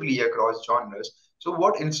extensively across genres, so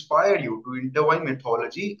what inspired you to intertwine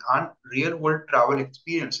mythology and real-world travel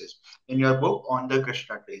experiences in your book on the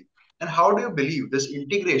Krishna Trail? And how do you believe this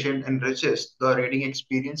integration enriches the reading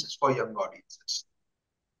experiences for young audiences?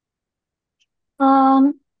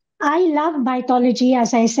 Um, I love mythology,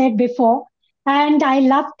 as I said before, and I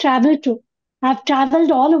love travel too. I've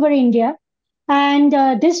traveled all over India, and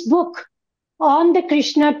this book on the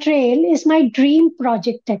Krishna Trail is my dream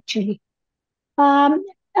project, actually. Um,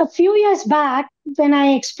 a few years back, when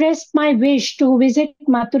I expressed my wish to visit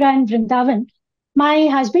Mathura and Vrindavan, my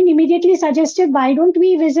husband immediately suggested, why don't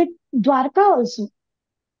we visit Dwarka also?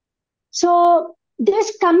 So,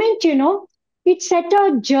 this comment, it set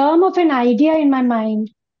a germ of an idea in my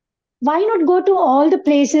mind. Why not go to all the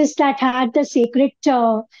places that had the sacred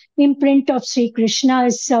imprint of Sri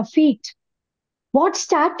Krishna's feet? What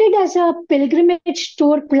started as a pilgrimage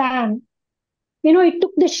tour plan, it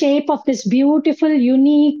took the shape of this beautiful,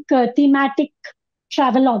 unique, thematic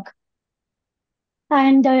travelogue.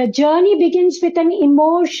 And the journey begins with an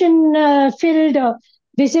emotion filled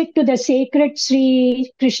visit to the sacred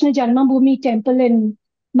Sri Krishna Janmabhoomi temple in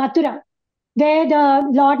Mathura, where the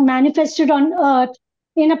Lord manifested on earth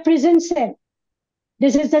in a prison cell.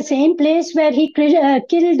 This is the same place where he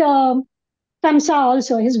killed Kamsa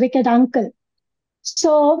also, his wicked uncle.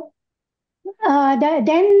 So the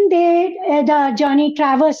journey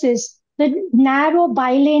traverses the narrow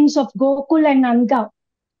bylanes of Gokul and Nandgaon,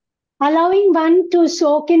 allowing one to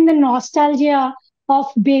soak in the nostalgia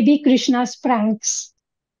of baby Krishna's pranks.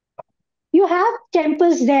 You have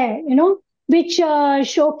temples there, which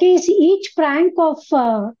showcase each prank of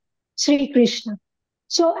Sri Krishna.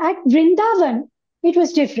 So at Vrindavan, it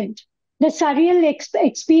was different. The surreal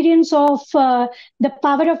experience of the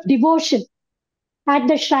power of devotion at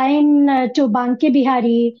the shrine to Banke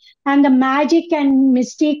Bihari and the magic and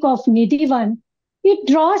mystique of Nidhivan, it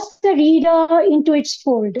draws the reader into its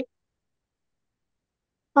fold.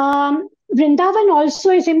 Vrindavan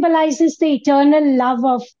also symbolizes the eternal love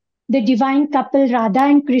of the divine couple Radha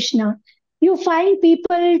and Krishna. You find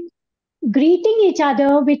people greeting each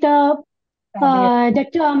other with the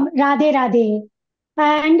term Radhe Radhe,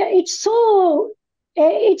 and it's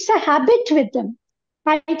a habit with them.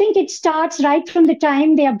 I think it starts right from the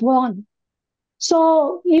time they are born.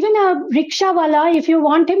 So even a rickshawala, if you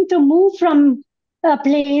want him to move from a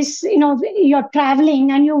place, you're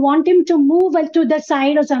traveling and you want him to move to the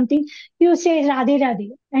side or something, you say Radhe Radhe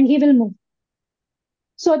and he will move.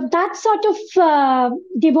 So that sort of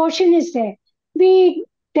devotion is there. We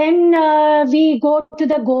go to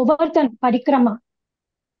the Govardhan Parikrama.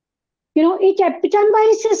 It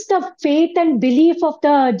epitomizes the faith and belief of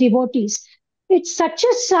the devotees. It's such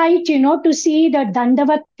a sight, to see the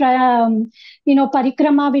Dandavat,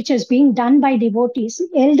 parikrama, which is being done by devotees,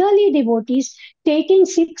 elderly devotees taking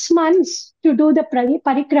 6 months to do the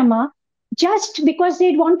parikrama just because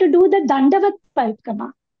they want to do the Dandavat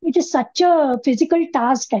parikrama. It is such a physical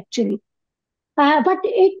task, actually. But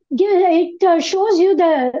it shows you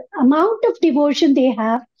the amount of devotion they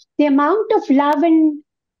have, the amount of love and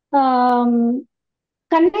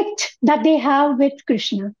connect that they have with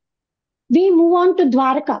Krishna. We move on to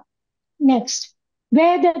Dwarka next,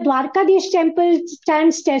 where the Dwarkadish temple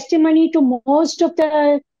stands testimony to most of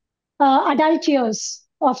the adult years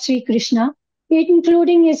of Sri Krishna,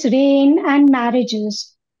 including his reign and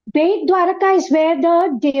marriages. Bet Dwarka is where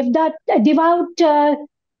the devout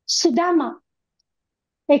Sudama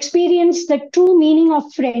experienced the true meaning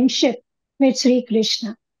of friendship with Sri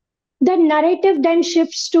Krishna. The narrative then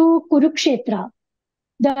shifts to Kurukshetra,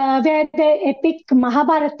 where the epic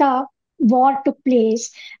Mahabharata war took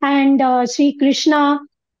place, and Sri Krishna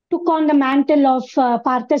took on the mantle of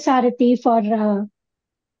Parthasarathi for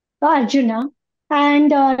Arjuna and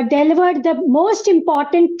delivered the most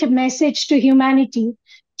important message to humanity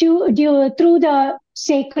through the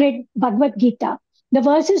sacred Bhagavad Gita, the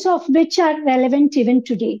verses of which are relevant even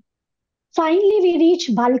today. Finally, we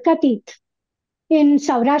reach Balkatit in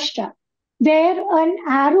Saurashtra, where an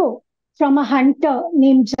arrow from a hunter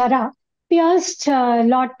named Jara pierced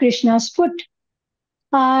Lord Krishna's foot.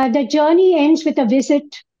 The journey ends with a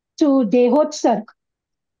visit to Dehotsarg,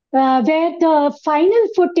 where the final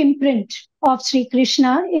foot imprint of Sri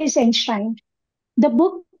Krishna is enshrined. The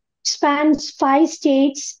book spans 5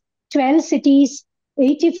 states, 12 cities,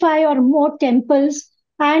 85 or more temples,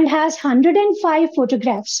 and has 105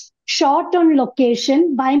 photographs shot on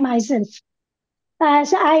location by myself,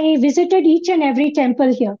 as I visited each and every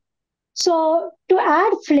temple here. So, to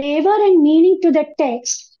add flavor and meaning to the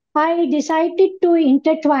text, I decided to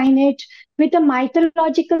intertwine it with the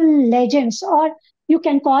mythological legends, or you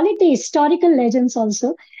can call it the historical legends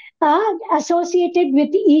also, associated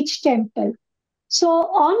with each temple. So,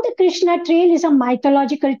 On the Krishna Trail is a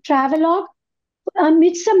mythological travelogue.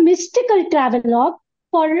 It's a mystical travelogue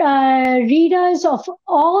for readers of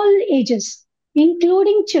all ages,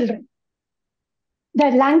 including children.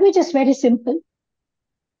 The language is very simple,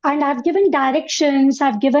 and I've given directions,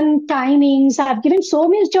 I've given timings, I've given so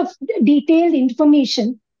much of detailed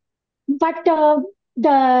information. But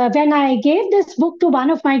when I gave this book to one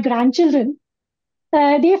of my grandchildren,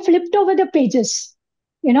 they flipped over the pages.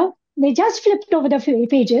 They just flipped over the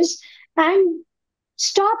pages and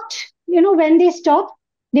stopped. When they stopped,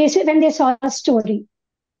 they said when they saw a story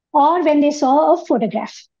or when they saw a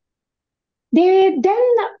photograph. They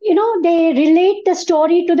then, they relate the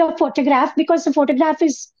story to the photograph because the photograph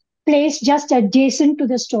is placed just adjacent to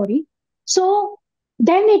the story. So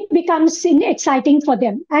then it becomes exciting for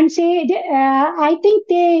them. And I think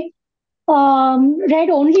they read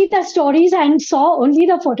only the stories and saw only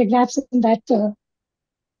the photographs in that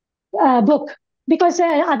book. Because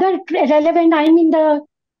other relevant, the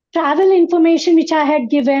travel information which I had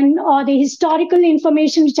given or the historical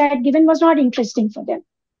information which I had given was not interesting for them.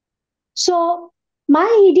 So my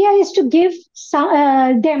idea is to give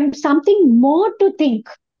them something more to think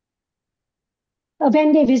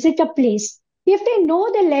when they visit a place. If they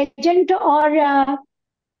know the legend or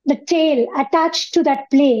the tale attached to that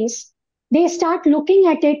place, they start looking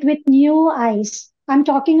at it with new eyes. I'm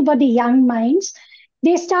talking about the young minds.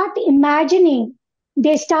 They start imagining,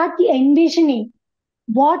 they start envisioning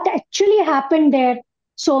what actually happened there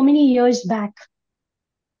so many years back.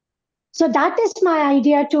 So that is my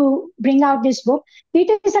idea to bring out this book. It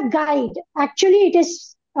is a guide. Actually, it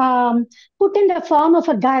is put in the form of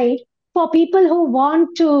a guide for people who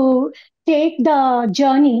want to undertake the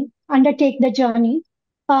journey,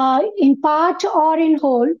 in part or in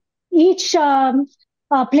whole. Each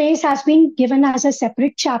place has been given as a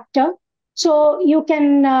separate chapter. So you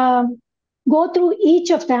can go through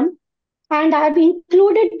each of them. And I've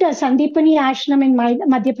included the Sandipani Ashram in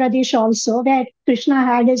Madhya Pradesh also, where Krishna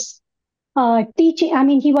had his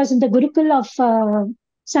teaching. He was in the Gurukul of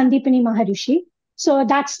Sandipani Maharishi. So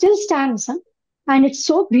that still stands. And it's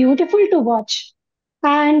so beautiful to watch.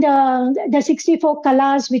 And the 64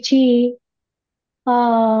 kalas which he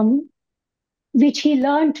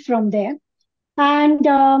learned from there. And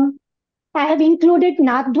I have included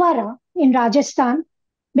Nathdwara in Rajasthan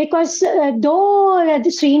because though the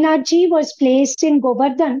Srinathji was placed in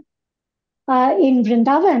Govardhan in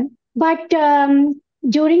Vrindavan, but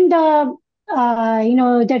during the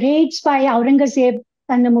raids by Aurangzeb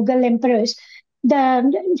and the Mughal emperors, the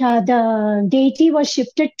deity was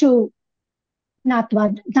shifted to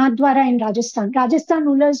Nathdwara in Rajasthan. Rajasthan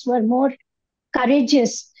rulers were more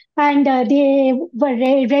courageous, and they were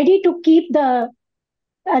ready to keep the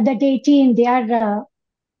deity in their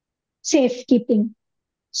safekeeping.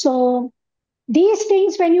 So these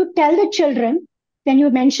things, when you tell the children, when you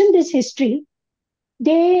mention this history,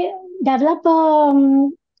 they develop a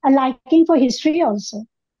liking for history also.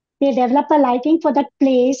 They develop a liking for that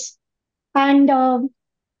place. And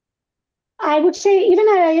I would say even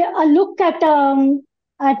a look at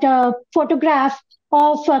a photograph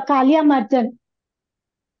of Kalia Mardan,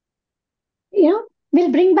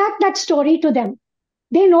 will bring back that story to them.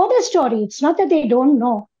 They know the story. It's not that they don't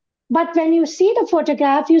know. But when you see the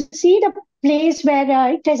photograph, you see the place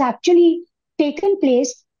where it has actually taken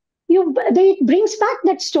place, it brings back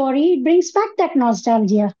that story, it brings back that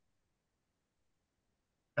nostalgia.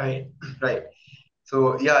 Right, right.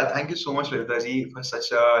 So yeah, thank you so much, Lalita ji, for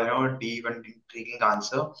such a deep and intriguing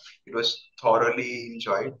answer. It was thoroughly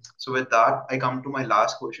enjoyed. So with that, I come to my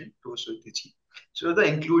last question to Stuti ji. So the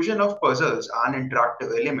inclusion of puzzles and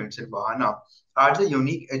interactive elements in Vahana adds a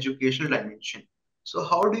unique educational dimension. So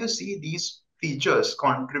how do you see these features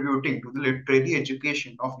contributing to the literary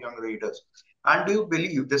education of young readers? And do you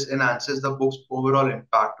believe this enhances the book's overall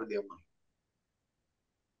impact to their mind?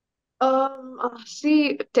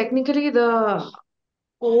 See, technically, the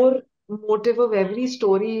core motive of every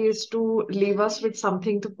story is to leave us with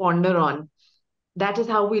something to ponder on. That is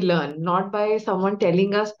how we learn, not by someone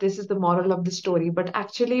telling us this is the moral of the story, but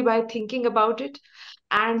actually by thinking about it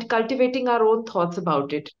and cultivating our own thoughts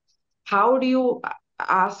about it. How do you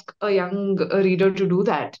ask a young reader to do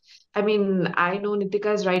that? I mean, I know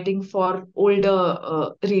Nitika is writing for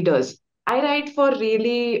older readers. I write for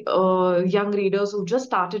really young readers who just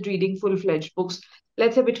started reading full-fledged books,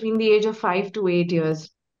 let's say between the age of 5 to 8 years.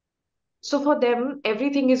 So for them,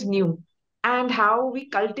 everything is new. and how we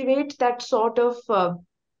cultivate that sort of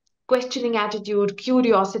questioning attitude,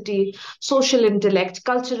 curiosity, social intellect,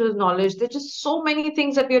 cultural knowledge. There's just so many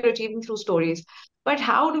things that we are achieving through stories. But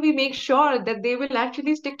how do we make sure that they will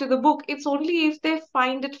actually stick to the book? It's only if they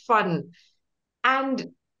find it fun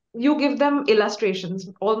and you give them illustrations.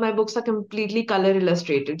 All my books are completely color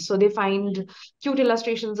illustrated, so they find cute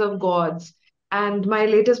illustrations of gods. And my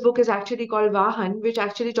latest book is actually called Vahan, which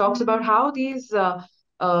actually talks about how these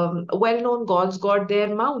well-known gods got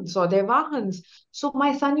their mounts or their vahans. So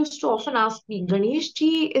my son used to often ask me, Ganesh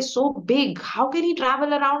ji is so big, how can he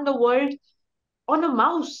travel around the world on a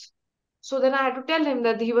mouse? So then I had to tell him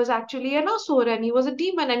that he was actually an asur and he was a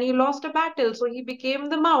demon and he lost a battle. So he became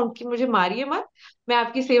the mount कि मुझे मारिए मत, मैं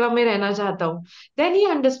आपकी सेवा में रहना चाहता हूँ. Then he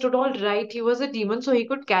understood, all right, he was a demon, so he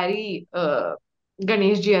could carry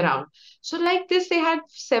Ganesh ji around. So like this, they had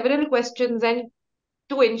several questions, and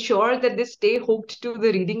to ensure that they stay hooked to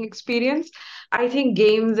the reading experience, I think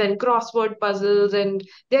games and crossword puzzles, and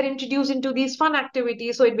they're introduced into these fun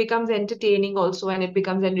activities, so it becomes entertaining also and it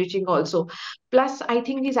becomes enriching also. Plus, I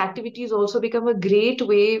think these activities also become a great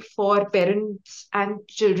way for parents and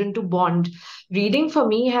children to bond. Reading for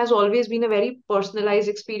me has always been a very personalized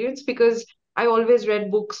experience because I always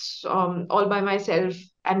read books all by myself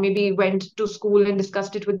and maybe went to school and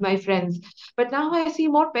discussed it with my friends. But now I see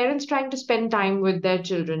more parents trying to spend time with their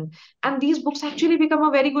children. And these books actually become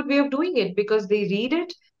a very good way of doing it because they read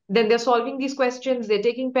it, then they're solving these questions, they're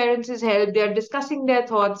taking parents' help, they're discussing their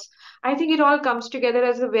thoughts. I think it all comes together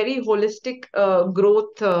as a very holistic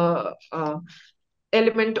growth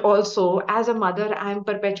element also. As a mother, I'm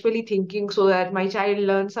perpetually thinking so that my child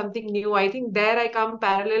learns something new. I think there I come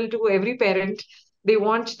parallel to every parent. They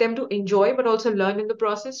want them to enjoy but also learn in the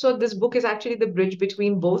process. So this book is actually the bridge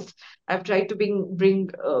between both. I've tried to bring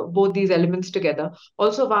both these elements together.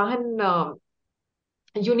 Also, Vahan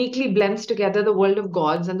uniquely blends together the world of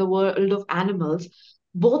gods and the world of animals,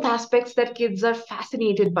 both aspects that kids are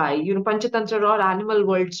fascinated by. Panchatantra or animal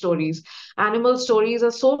world stories. Animal stories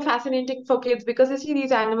are so fascinating for kids because they see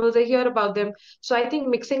these animals, they hear about them. So I think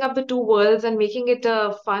mixing up the two worlds and making it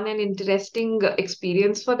a fun and interesting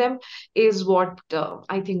experience for them is what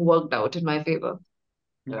I think worked out in my favor.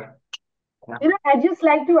 Yeah. I'd just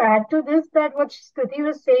like to add to this that what Stuti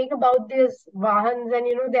was saying about these Vahans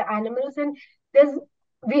and, the animals, and there's,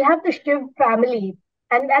 we have the Shiv family,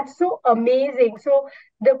 and that's so amazing. So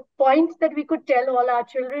the point that we could tell all our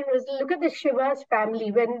children is look at the Shiva's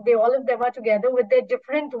family when all of them are together with their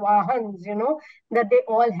different Vahans, that they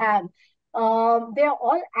all have. They're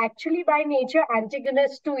all actually by nature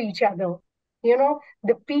antagonists to each other.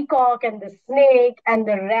 The peacock and the snake and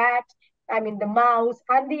the rat, I mean, the mouse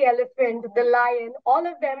and the elephant, the lion, all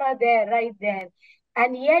of them are there, right there.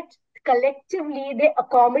 And yet, collectively, they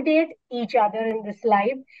accommodate each other in this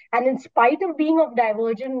life. And in spite of being of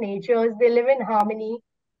divergent natures, they live in harmony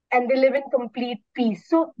and they live in complete peace.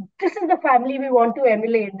 So, this is the family we want to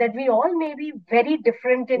emulate, that we all may be very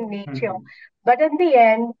different in nature. But in the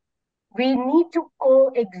end, we need to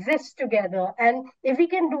coexist together. And if we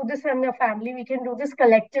can do this in a family, we can do this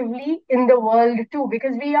collectively in the world too,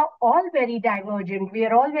 because we are all very divergent. We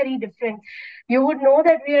are all very different. You would know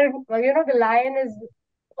that we are, the lion is,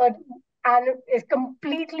 and is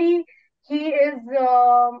completely, he is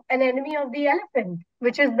an enemy of the elephant,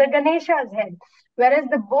 which is the Ganesha's head. Whereas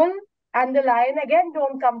the bull and the lion again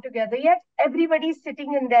don't come together, yet everybody's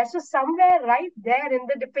sitting in there. So somewhere right there in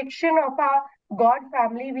the depiction of our God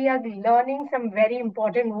family, we are learning some very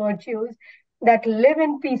important virtues that live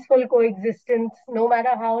in peaceful coexistence, no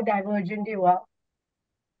matter how divergent you are.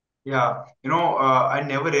 Yeah, I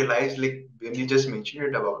never realized, like when you just mentioned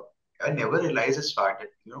it about, I never realized this fact that,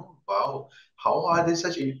 wow, how are they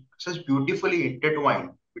such beautifully intertwined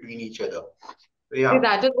between each other? So, See, yeah,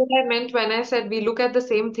 that is what I meant when I said we look at the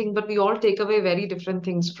same thing, but we all take away very different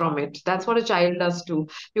things from it. That's what a child does too.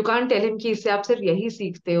 You can't tell him कि इससे आप सिर्फ यही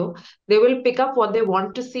सीखते हो. They will pick up what they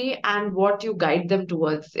want to see and what you guide them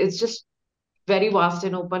towards. It's just very vast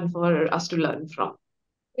and open for us to learn from.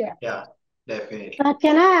 Yeah. yeah, definitely.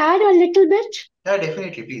 Can I add a little bit? Yeah,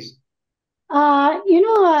 definitely, please.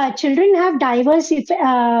 Children have diverse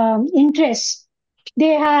interests.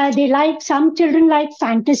 They like, some children like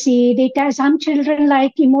fantasy. Some children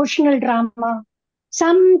like emotional drama.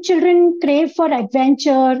 Some children crave for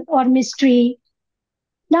adventure or mystery.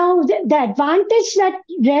 Now, the advantage that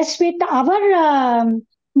rests with our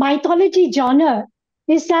mythology genre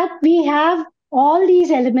is that we have all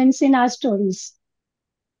these elements in our stories.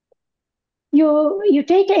 You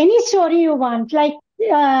take any story you want, like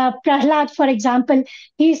Prahlad, for example.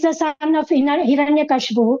 He's the son of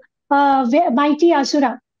Hiranyakashipu, mighty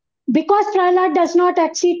Asura. because Prahlad does not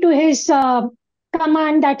accede to his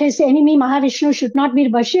command that his enemy Mahavishnu should not be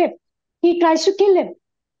worshipped, he tries to kill him.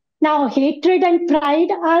 Now, hatred and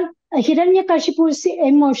pride are Hiranyakashipu's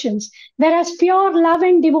emotions, whereas pure love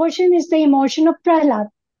and devotion is the emotion of Prahlad.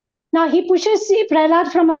 Now, he pushes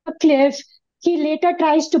Prahlad from a cliff. He later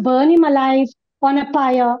tries to burn him alive on a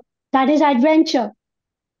pyre. That is adventure.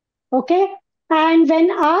 Okay? And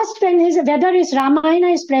when asked whether his Ramayana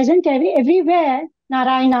is present everywhere,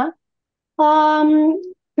 Narayana,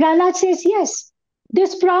 Prahlad says yes.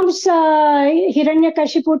 This prompts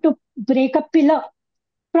Hiranyakashipu to break a pillar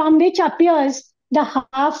from which appears the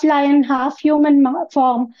half lion, half human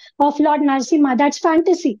form of Lord Narasimha. That's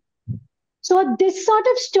fantasy. So this sort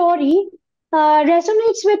of story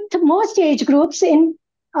resonates with most age groups in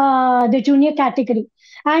the junior category.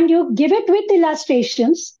 And you give it with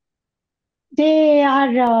illustrations, they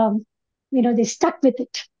are, they stuck with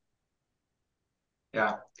it.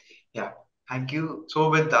 Yeah, yeah. Thank you. So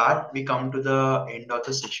with that, we come to the end of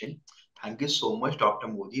the session. Thank you so much, Dr.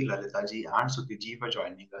 Modi, Lalita ji, and Stuti ji for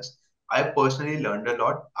joining us. I personally learned a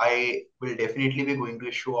lot. I will definitely be going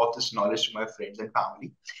to show off this knowledge to my friends and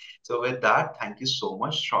family. So with that, thank you so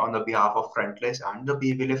much on the behalf of Frontless and the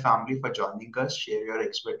PVLA family for joining us, share your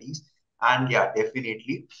expertise, and yeah,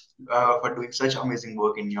 definitely for doing such amazing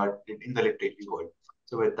work in the literary world.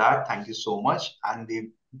 So with that, thank you so much, and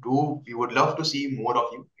we would love to see more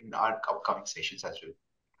of you in our upcoming sessions as well.